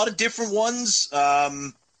 yeah, a lot of different ones. I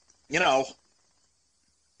don't know.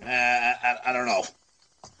 Well,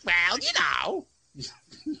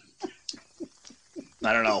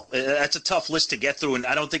 I don't know. That's a tough list to get through, and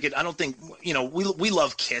I don't think we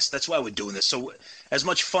love Kiss. That's why we're doing this. So, as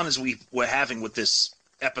much fun as we're having with this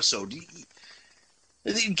episode,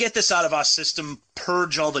 get this out of our system,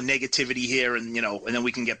 purge all the negativity here, and then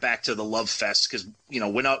we can get back to the love fest because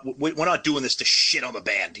we're not doing this to shit on the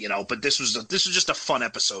band, But this was just a fun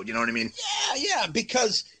episode. You know what I mean? Yeah,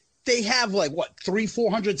 because they have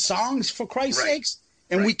 300-400 songs for Christ's sakes,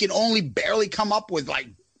 and we can only barely come up with I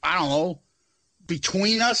don't know,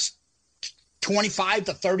 between us 25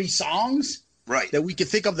 to 30 songs that we can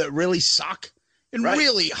think of that really suck and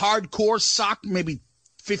really hardcore suck, maybe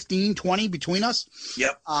 15, 20 between us.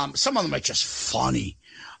 Yep. Some of them are just funny.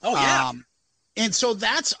 Oh yeah. And so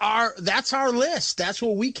that's our list. That's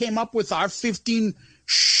what we came up with, our 15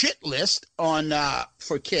 shit list on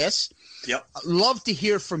for Kiss. Yep. Love to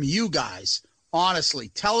hear from you guys. Honestly,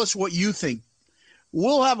 tell us what you think.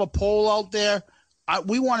 We'll have a poll out there.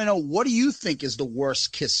 We want to know, what do you think is the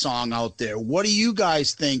worst Kiss song out there? What do you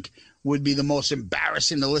guys think would be the most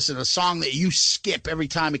embarrassing to listen to? A song that you skip every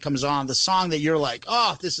time it comes on, the song that you're like,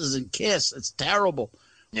 oh, this isn't Kiss. It's terrible.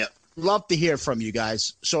 Yeah. Love to hear from you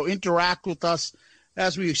guys. So interact with us.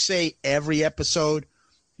 As we say every episode,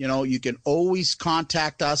 you can always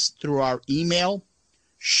contact us through our email,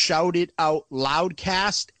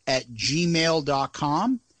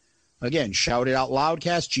 shoutitoutloudcast@gmail.com. Again,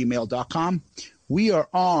 shoutitoutloudcast@gmail.com. We are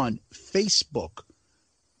on Facebook,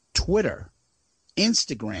 Twitter,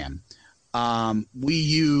 Instagram. We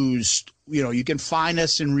use, you can find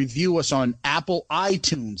us and review us on Apple,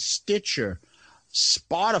 iTunes, Stitcher,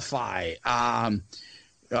 Spotify,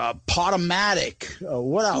 Podomatic.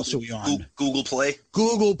 What else are we on? Google Play.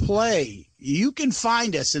 Google Play. You can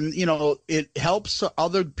find us, and it helps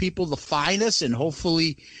other people to find us, and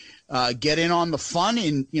hopefully get in on the fun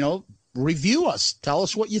and review us. Tell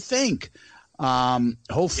us what you think.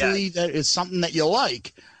 Hopefully that is something that you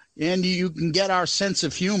like, and you can get our sense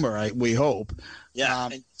of humor. We hope. Yeah.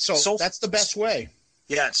 So that's the best way.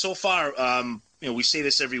 Yeah. So far, we say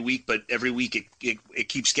this every week, but every week it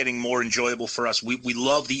keeps getting more enjoyable for us. We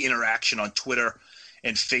love the interaction on Twitter.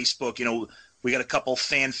 and Facebook. You know, we got a couple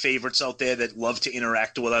fan favorites out there that love to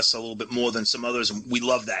interact with us a little bit more than some others, and we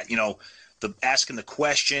love that. You know, the asking the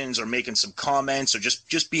questions or making some comments or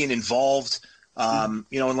just being involved. You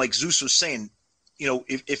know, and like Zeus was saying, you know,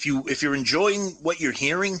 if you're enjoying what you're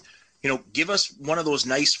hearing, you know, give us one of those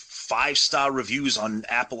nice 5-star reviews on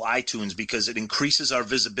Apple iTunes, because it increases our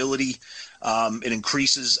visibility. It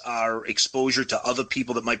increases our exposure to other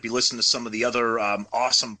people that might be listening to some of the other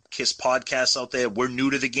awesome KISS podcasts out there. We're new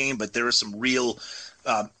to the game, but there are some real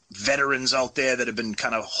veterans out there that have been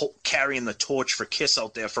kind of carrying the torch for KISS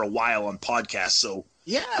out there for a while on podcasts. So,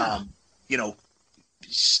 Yeah. you know,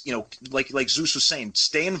 like Zeus was saying,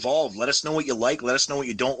 stay involved. Let us know what you like. Let us know what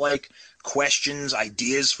you don't like. Questions,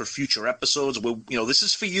 ideas for future episodes. You know, this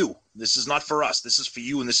is for you. This is not for us. This is for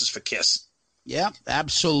you, and this is for KISS. Yeah,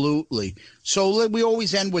 absolutely. So we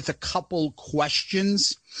always end with a couple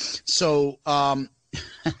questions. So, Tom,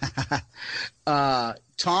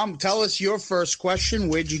 tell us your first question.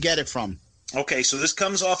 Where'd you get it from? Okay, so this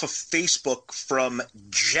comes off of Facebook from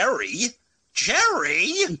Jerry.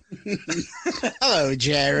 Jerry? Hello,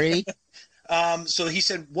 Jerry. So he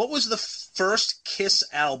said, what was the first KISS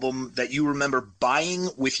album that you remember buying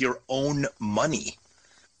with your own money?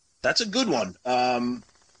 That's a good one. I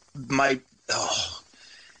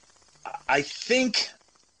think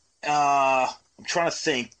I'm trying to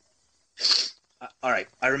think. All right,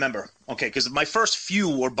 I remember. Okay, because my first few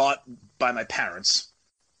were bought by my parents.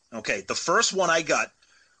 Okay, the first one I got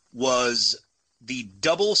was the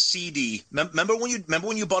double CD. Remember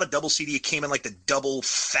when you bought a double CD? It came in like the double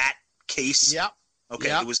fat case. Yep. Okay.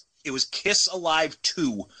 Yep. It was Kiss Alive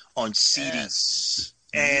 2 on CD. Yes.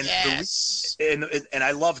 And yes. And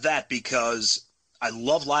I love that because I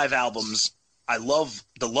love live albums. I love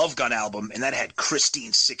the Love Gun album, and that had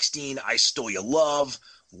Christine 16, I Stole Your Love,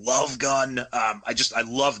 Love Gun. I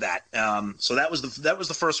love that. So that was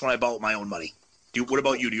the first one I bought with my own money. What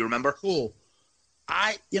about you? Do you remember? Cool.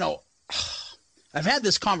 I've had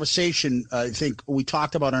this conversation, I think we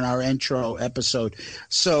talked about in our intro episode.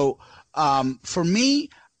 So for me,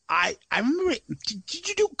 I remember, did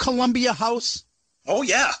you do Columbia House? Oh,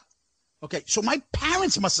 yeah. Okay, so my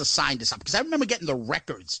parents must have signed us up because I remember getting the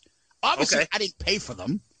records. Obviously, Okay. I didn't pay for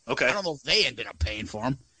them. Okay. I don't know if they ended up paying for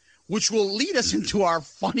them, which will lead us into our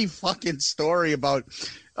funny fucking story about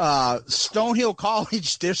Stonehill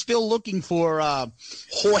College. They're still looking for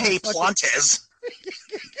Jorge Plantes.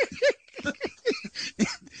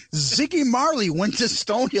 Ziggy Marley went to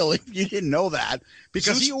Stonehill, if you didn't know that,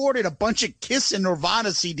 because he ordered a bunch of Kiss and Nirvana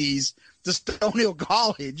CDs to Stonehill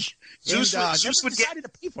College. Zeus would decided to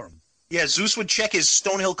pay for them. Yeah, Zeus would check his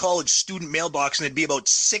Stonehill College student mailbox, and it'd be about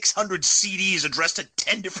 600 CDs addressed to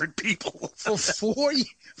 10 different people. For 4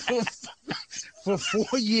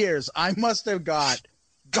 years, I must have got,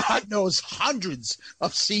 God knows, hundreds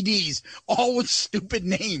of CDs, all with stupid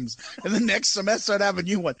names. And the next semester, I'd have a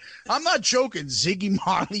new one. I'm not joking. Ziggy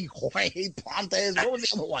Marley, Jorge Plantes. What was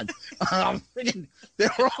the other one? They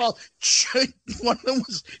were all. One of them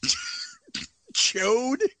was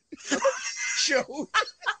Chode. Chode.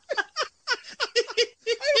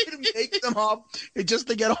 I would make them up just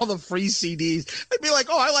to get all the free CDs. I'd be like,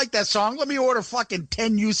 oh, I like that song. Let me order fucking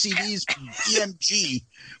 10 new CDs from BMG.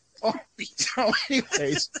 Oh, so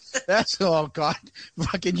anyways, oh God,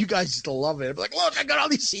 fucking you guys used to love it. I'd be like, look, I got all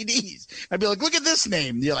these CDs. I'd be like, look at this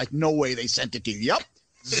name. And you're like, no way they sent it to you. Yep,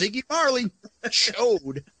 Ziggy Marley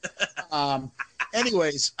showed.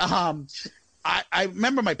 Anyways, I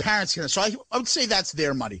remember my parents, so I would say that's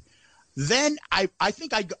their money. Then I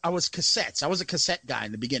think I was cassettes. I was a cassette guy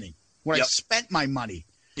in the beginning where I spent my money.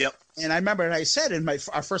 Yep. And I remember, and I said in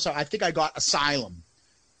our first, I think I got Asylum.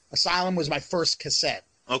 Asylum was my first cassette.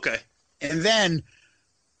 Okay. And then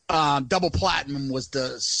Double Platinum was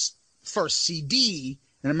the first CD.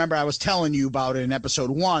 And I remember I was telling you about it in episode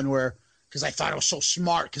 1 because I thought it was so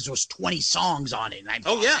smart because there was 20 songs on it. And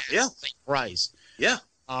yeah. Thank Christ. Yeah.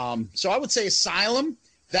 So I would say Asylum.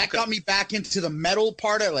 That got me back into the metal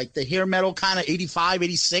part of like the hair metal kind of 85,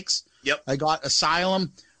 86. Yep. I got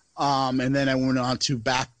Asylum. And then I went on to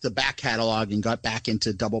the back catalog and got back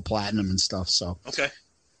into Double Platinum and stuff. So okay.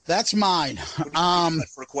 That's mine.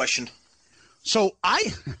 For a question. So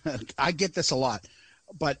I get this a lot,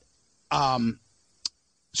 but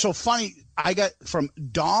so funny. I got from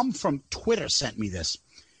Dom from Twitter sent me this.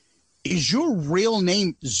 Is your real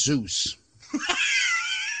name Zeus?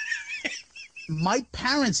 My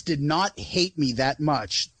parents did not hate me that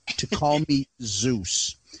much to call me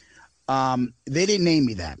Zeus. They didn't name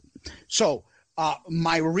me that. So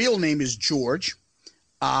my real name is George.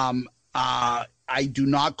 I do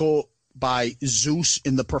not go by Zeus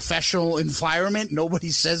in the professional environment. Nobody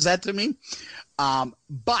says that to me.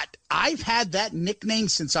 But I've had that nickname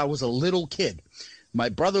since I was a little kid. My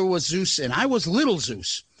brother was Zeus, and I was Little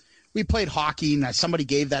Zeus. We played hockey, and somebody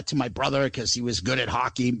gave that to my brother because he was good at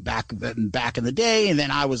hockey back in the day, and then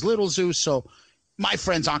I was Little Zeus, so my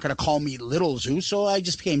friends aren't going to call me Little Zeus, so I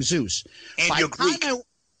just became Zeus. And you're Greek.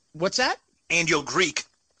 What's that? And you're Greek.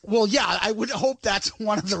 Well, yeah, I would hope that's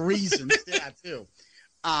one of the reasons. Yeah, too.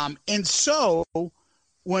 And so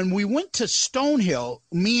when we went to Stonehill,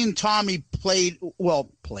 me and Tommy played.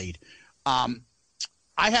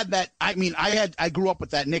 I had that. I grew up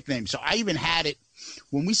with that nickname, so I even had it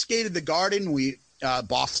when we skated the Garden.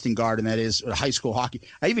 Boston Garden, that is, high school hockey.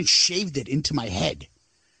 I even shaved it into my head,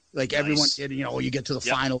 like everyone did. You know, you get to the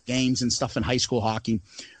final games and stuff in high school hockey.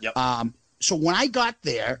 Yep. So when I got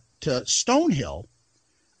there to Stonehill,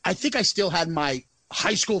 I think I still had my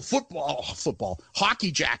high school football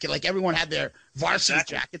hockey jacket. Like everyone had their varsity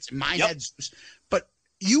jackets, and mine had Zeus. But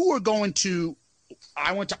you were going to.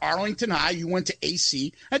 I went to Arlington High. You went to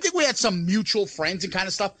AC. I think we had some mutual friends and kind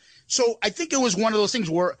of stuff. So I think it was one of those things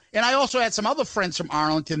where, and I also had some other friends from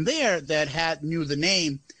Arlington there that knew the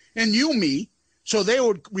name and knew me. So they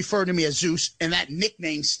would refer to me as Zeus, and that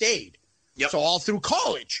nickname stayed. Yep. So all through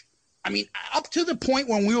college, I mean, up to the point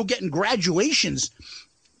when we were getting graduations,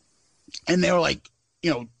 and they were like,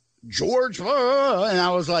 you know, George, and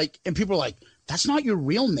I was like, and people were like, that's not your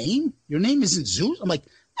real name? Your name isn't Zeus? I'm like,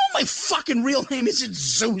 no, my fucking real name isn't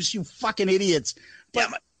Zeus, you fucking idiots. But,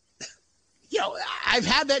 you know, I've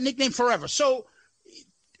had that nickname forever. So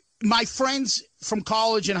my friends from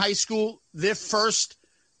college and high school, their first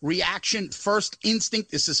reaction, first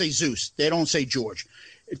instinct is to say Zeus. They don't say George.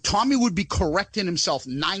 Tommy would be correcting himself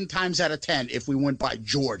 9 times out of 10 if we went by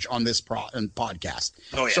George on this podcast.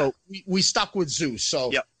 Oh, yeah. So we stuck with Zeus.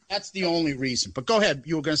 So that's the only reason. But go ahead.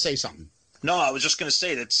 You were going to say something. No, I was just going to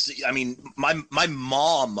say my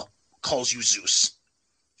mom calls you Zeus.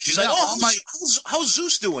 She's like, how's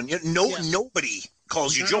Zeus doing? Nobody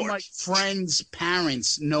calls you George. None of my friends'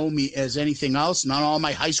 parents know me as anything else. Not all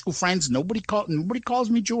my high school friends. Nobody calls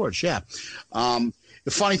me George. Yeah. The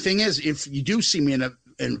funny thing is, if you do see me in a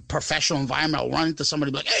professional environment, I'll run into somebody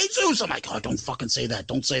and be like, hey, Zeus. I'm like, oh, don't fucking say that.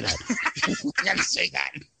 Don't say that. I gotta say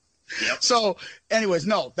that. Yep. So, anyways,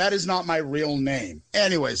 no, that is not my real name.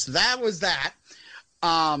 Anyways, that was that.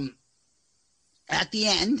 At the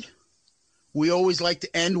end, we always like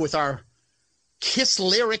to end with our Kiss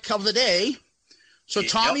lyric of the day. So,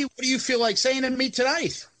 Tommy, what do you feel like saying to me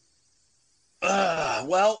tonight?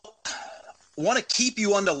 Well, want to keep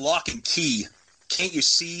you under lock and key. Can't you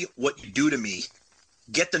see what you do to me?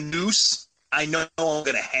 Get the noose. I know I'm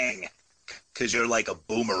going to hang because you're like a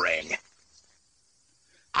boomerang.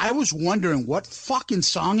 I was wondering what fucking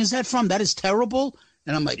song is that from? That is terrible.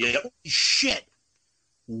 And I'm like, holy shit.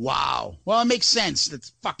 Wow. Well, it makes sense. That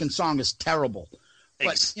fucking song is terrible.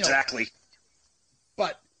 But, exactly.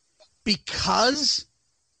 But because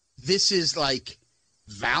this is like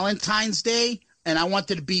Valentine's Day and I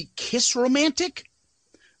wanted to be Kiss romantic.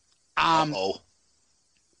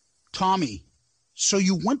 Tommy, so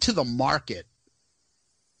you went to the market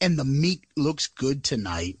and the meat looks good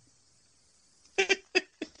tonight.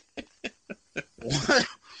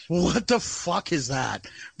 What the fuck is that?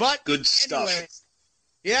 But good stuff. Anyway,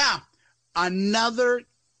 yeah. Another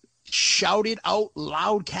Shout It Out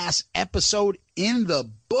Loudcast episode in the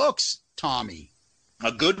books, Tommy.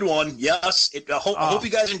 A good one, yes. I hope you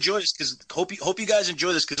guys enjoy this because hope you guys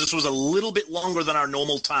enjoy this because this was a little bit longer than our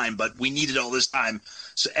normal time, but we needed all this time,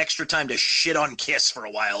 so extra time to shit on Kiss for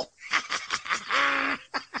a while.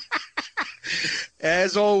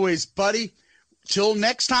 As always, buddy. Till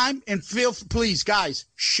next time, and please, guys,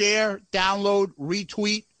 share, download,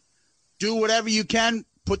 retweet, do whatever you can.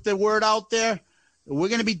 Put the word out there. We're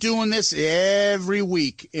going to be doing this every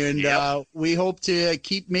week, and we hope to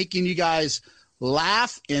keep making you guys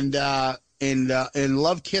laugh and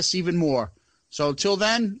love Kiss even more. So until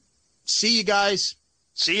then, see you guys.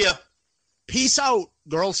 See ya. Peace out,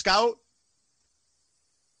 Girl Scout.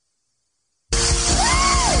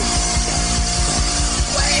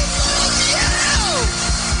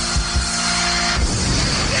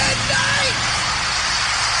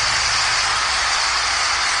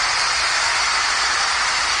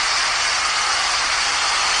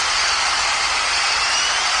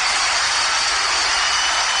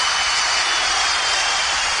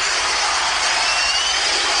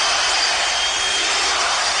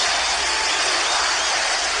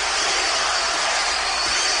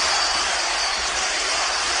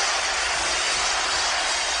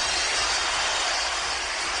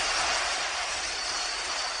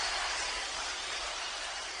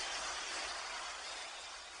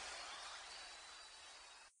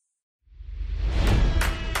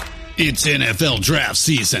 It's NFL draft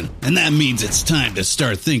season, and that means it's time to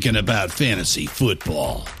start thinking about fantasy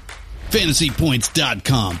football.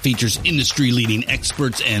 FantasyPoints.com features industry-leading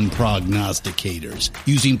experts and prognosticators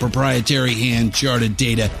using proprietary hand-charted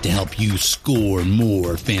data to help you score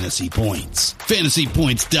more fantasy points.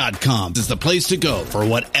 FantasyPoints.com is the place to go for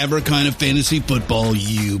whatever kind of fantasy football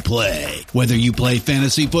you play. Whether you play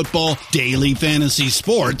fantasy football, daily fantasy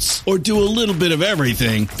sports, or do a little bit of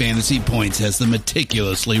everything, Fantasy Points has the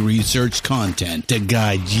meticulously researched content to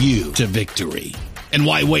guide you to victory. And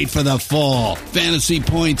why wait for the fall? Fantasy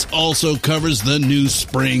Points also covers the new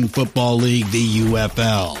spring football league, the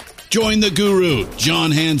UFL. Join the guru,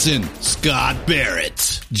 John Hansen, Scott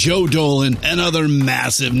Barrett, Joe Dolan, and other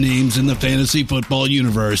massive names in the fantasy football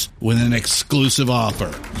universe with an exclusive offer.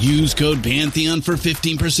 Use code Pantheon for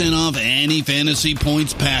 15% off any Fantasy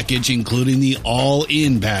Points package, including the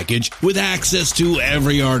all-in package, with access to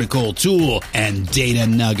every article, tool, and data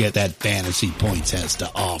nugget that Fantasy Points has to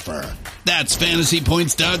offer. That's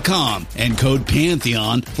FantasyPoints.com and code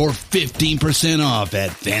Pantheon for 15% off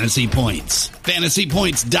at Fantasy Points.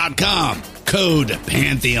 FantasyPoints.com, code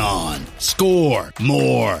Pantheon. Score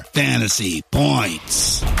more fantasy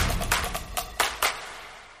points.